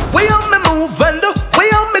just the way I me move and the way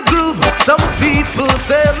I me groove. Some people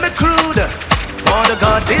say me crude, for the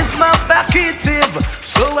God is my backative,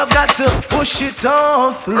 so I've got to push it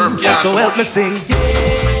on through. So help me sing.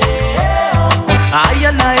 I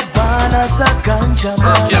and I born as a ganja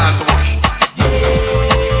man.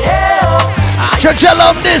 Church, I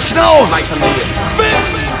love this now.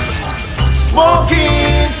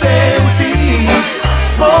 Smoking sensi,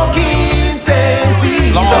 smoking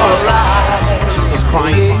sensi, alright. Jesus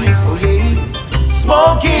Christ.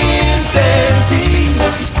 Smoking sensi,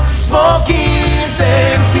 smoking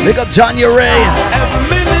sensi. Big up Tanya Ray.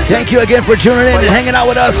 Thank you again for tuning in and hanging out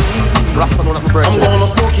with us. I'm gonna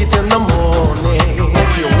smoke it in the morning,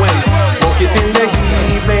 smoke it in the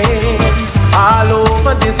evening, all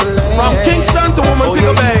over this land. From Kingston to Woman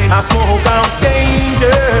Bay. I smoke out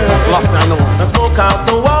danger, I smoke out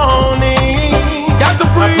the warning. Got to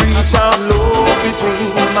I preach out love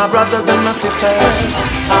between my brothers and my sisters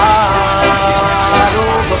all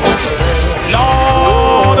over this land.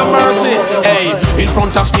 Lord of mercy. Hey, in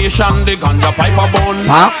front of station, the ganja pipe a bun.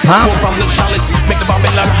 Pour from the chalice, make the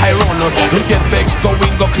Babylon high run. You get vexed, go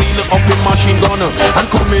clean up the machine gun. And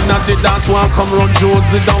come in at the dance one, come run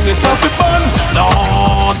Josie down, it up the bun.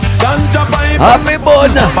 Lord, ganja pipe. Happy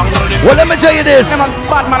bun. Well, let me tell you this.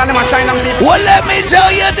 Bad man and them a shine on people. Well, let me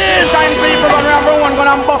tell you this. Shine people and everyone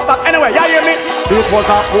gonna bust that. Anyway, you hear me? It was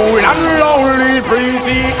a cool and lonely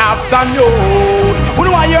breezy afternoon. Who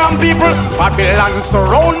do I hear on people? Babylon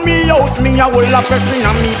surround me, house me, I will have pressure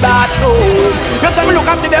on me bathroom. Yes, I look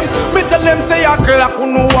and see them, me tell them say a clock who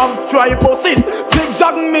know have try bust it.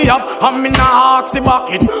 Zigzag me up, and me nah ask the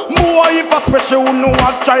bucket. More if a special who know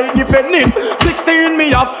have try defend it. 16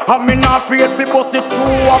 me up, and me not afraid to bust it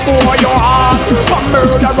through a boy your heart. For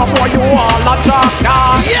murder a boy you all a talk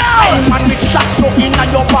down. Hey man with shots stuck in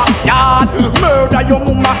your backyard. Murder your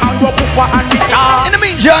mama and your papa and the dog. In the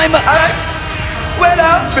meantime, well,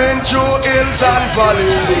 I've been through hills and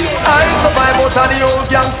valleys. I survive out of the old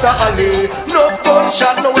gangster alley. No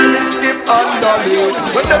gunshot, no when me skip and dolly.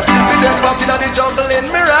 When the people them popping at the juggling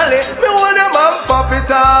me rally, me want them and pop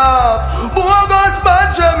it off. Bogus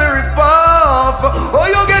bunch me rip off. Oh,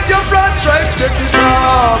 you get your front stripe, take it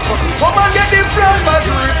off. Woman get the front but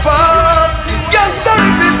rip off. Gangster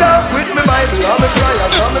rip it off with me Bible and me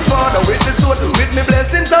prayers and me father with the sword, with me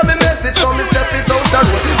blessings and me message. So me step it out the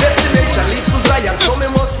road. Destination leads to Zion. So me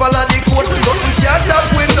must follow the code. Nothing can't stop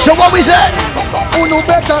with no. So what we said? Uno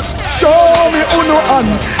better show me uno on.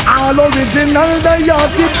 All original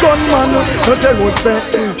diatic gunman. No tell what say.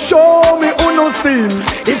 Show me uno steam.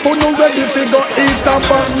 If uno ready to go eat up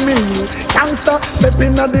on me. Gangsta step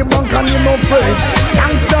in at the bank and you no afraid.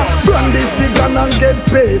 Gangsta brandish the gun and get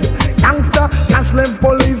paid. Gangsta cash left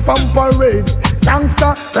police pump parade.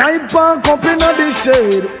 Gangsta ride park up in the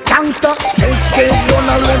shade. Gangsta escape done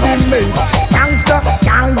already made. Gangsta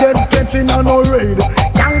can't get catching on no raid.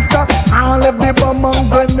 Gangsta all left the bomb and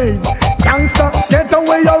grenade. Gangsta get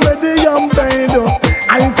away already and paid.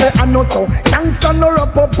 I say I know so. Gangsta no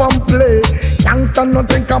wrap up and play. Gangsta no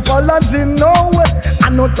think apology no way. I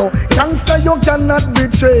know so. Gangsta you cannot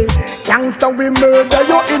betray. Gangsta we murder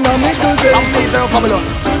you in a middle day. I'm Peter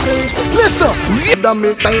Fabulous. Listen, that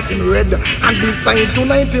me tight in red. And decide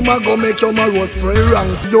tonight him a go make your man was very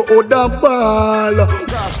wrong. You owe the ball.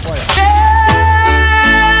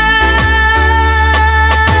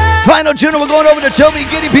 Final tune, we're going over to Toby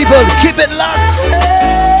Giddy, people. Keep it locked.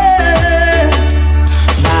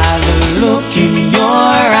 By the look in your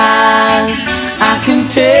eyes, I can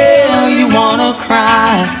tell you wanna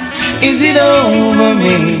cry. Is it over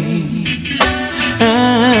me?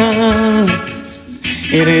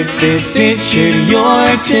 And if it did shed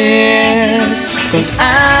your tears, 'cause I'm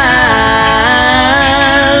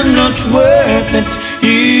not worth it,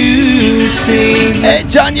 you see. Hey,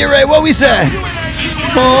 John, you Ray, what we say?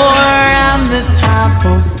 For I'm the type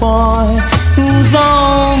of boy who's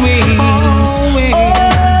always.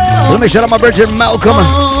 Let me shout out my Virgin Malcolm.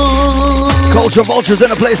 Culture vultures in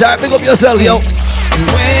the place. All right, pick up yourself, yo.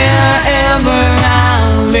 Wherever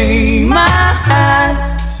I lay my hat,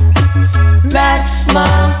 That's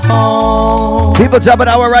my home. People, top of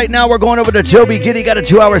the hour right now. We're going over to Toby Giddy. Got a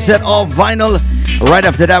 2-hour set, all vinyl. Right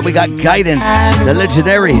after that, we got Guidance, the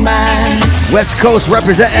legendary West Coast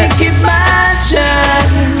representing.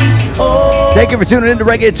 Thank you for tuning in to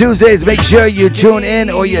Reggae Tuesdays. Make sure you tune in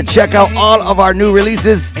or you check out all of our new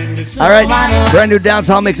releases. All right, brand new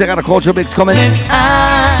dancehall mix. I got a culture mix coming.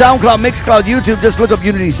 SoundCloud, Mixcloud, YouTube. Just look up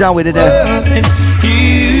Unity Sound. We did that.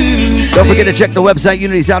 Don't forget to check the website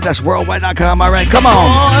unitysound-worldwide.com. All right, come on.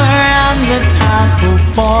 I'm the type of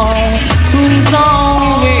boy who's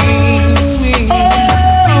always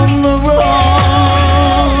on the road.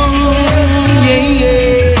 Yeah,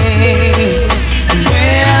 yeah.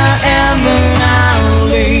 Wherever I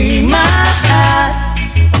lay my hat,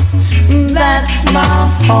 that's my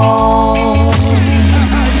home.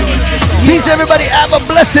 Peace, everybody. Have a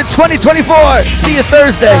blessed 2024. See you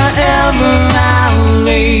Thursday.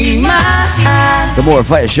 The More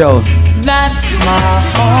Fire Show. That's my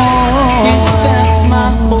home. Yes, that's my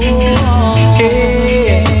home.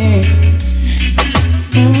 Yeah.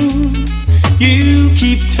 You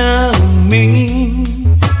keep telling me.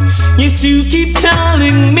 Yes, you keep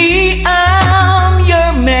telling me I'm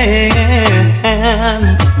your man.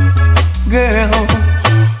 Girl,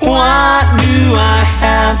 what do I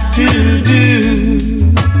have to do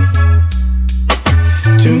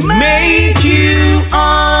to make you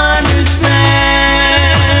understand?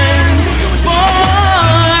 For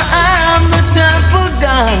I'm the type of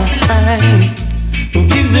guy who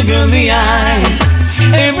gives a girl the eye.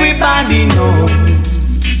 Everybody knows.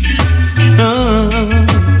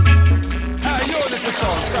 Hey, yo, little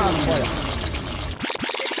song, Crossfire.